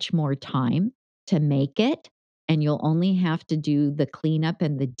very much more time to make it. And you'll only have to do the cleanup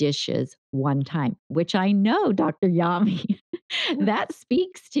and the dishes one time, which I know, Dr. Yami, that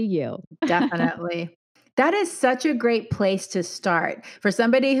speaks to you. Definitely. That is such a great place to start. For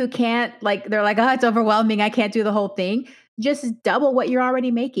somebody who can't, like, they're like, oh, it's overwhelming. I can't do the whole thing. Just double what you're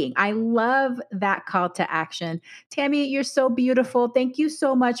already making. I love that call to action. Tammy, you're so beautiful. Thank you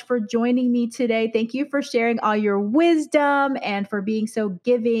so much for joining me today. Thank you for sharing all your wisdom and for being so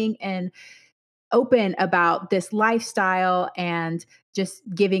giving and open about this lifestyle and just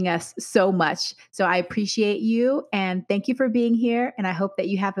giving us so much. So I appreciate you and thank you for being here. And I hope that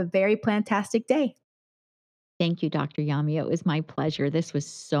you have a very plantastic day. Thank you, Dr. Yami. It was my pleasure. This was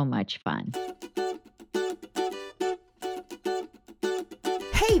so much fun.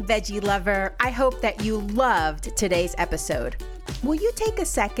 Hey, veggie lover. I hope that you loved today's episode. Will you take a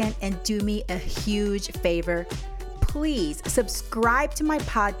second and do me a huge favor? Please subscribe to my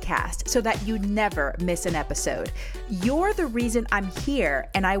podcast so that you never miss an episode. You're the reason I'm here,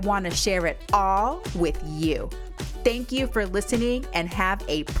 and I want to share it all with you. Thank you for listening and have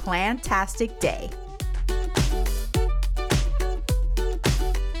a plantastic day.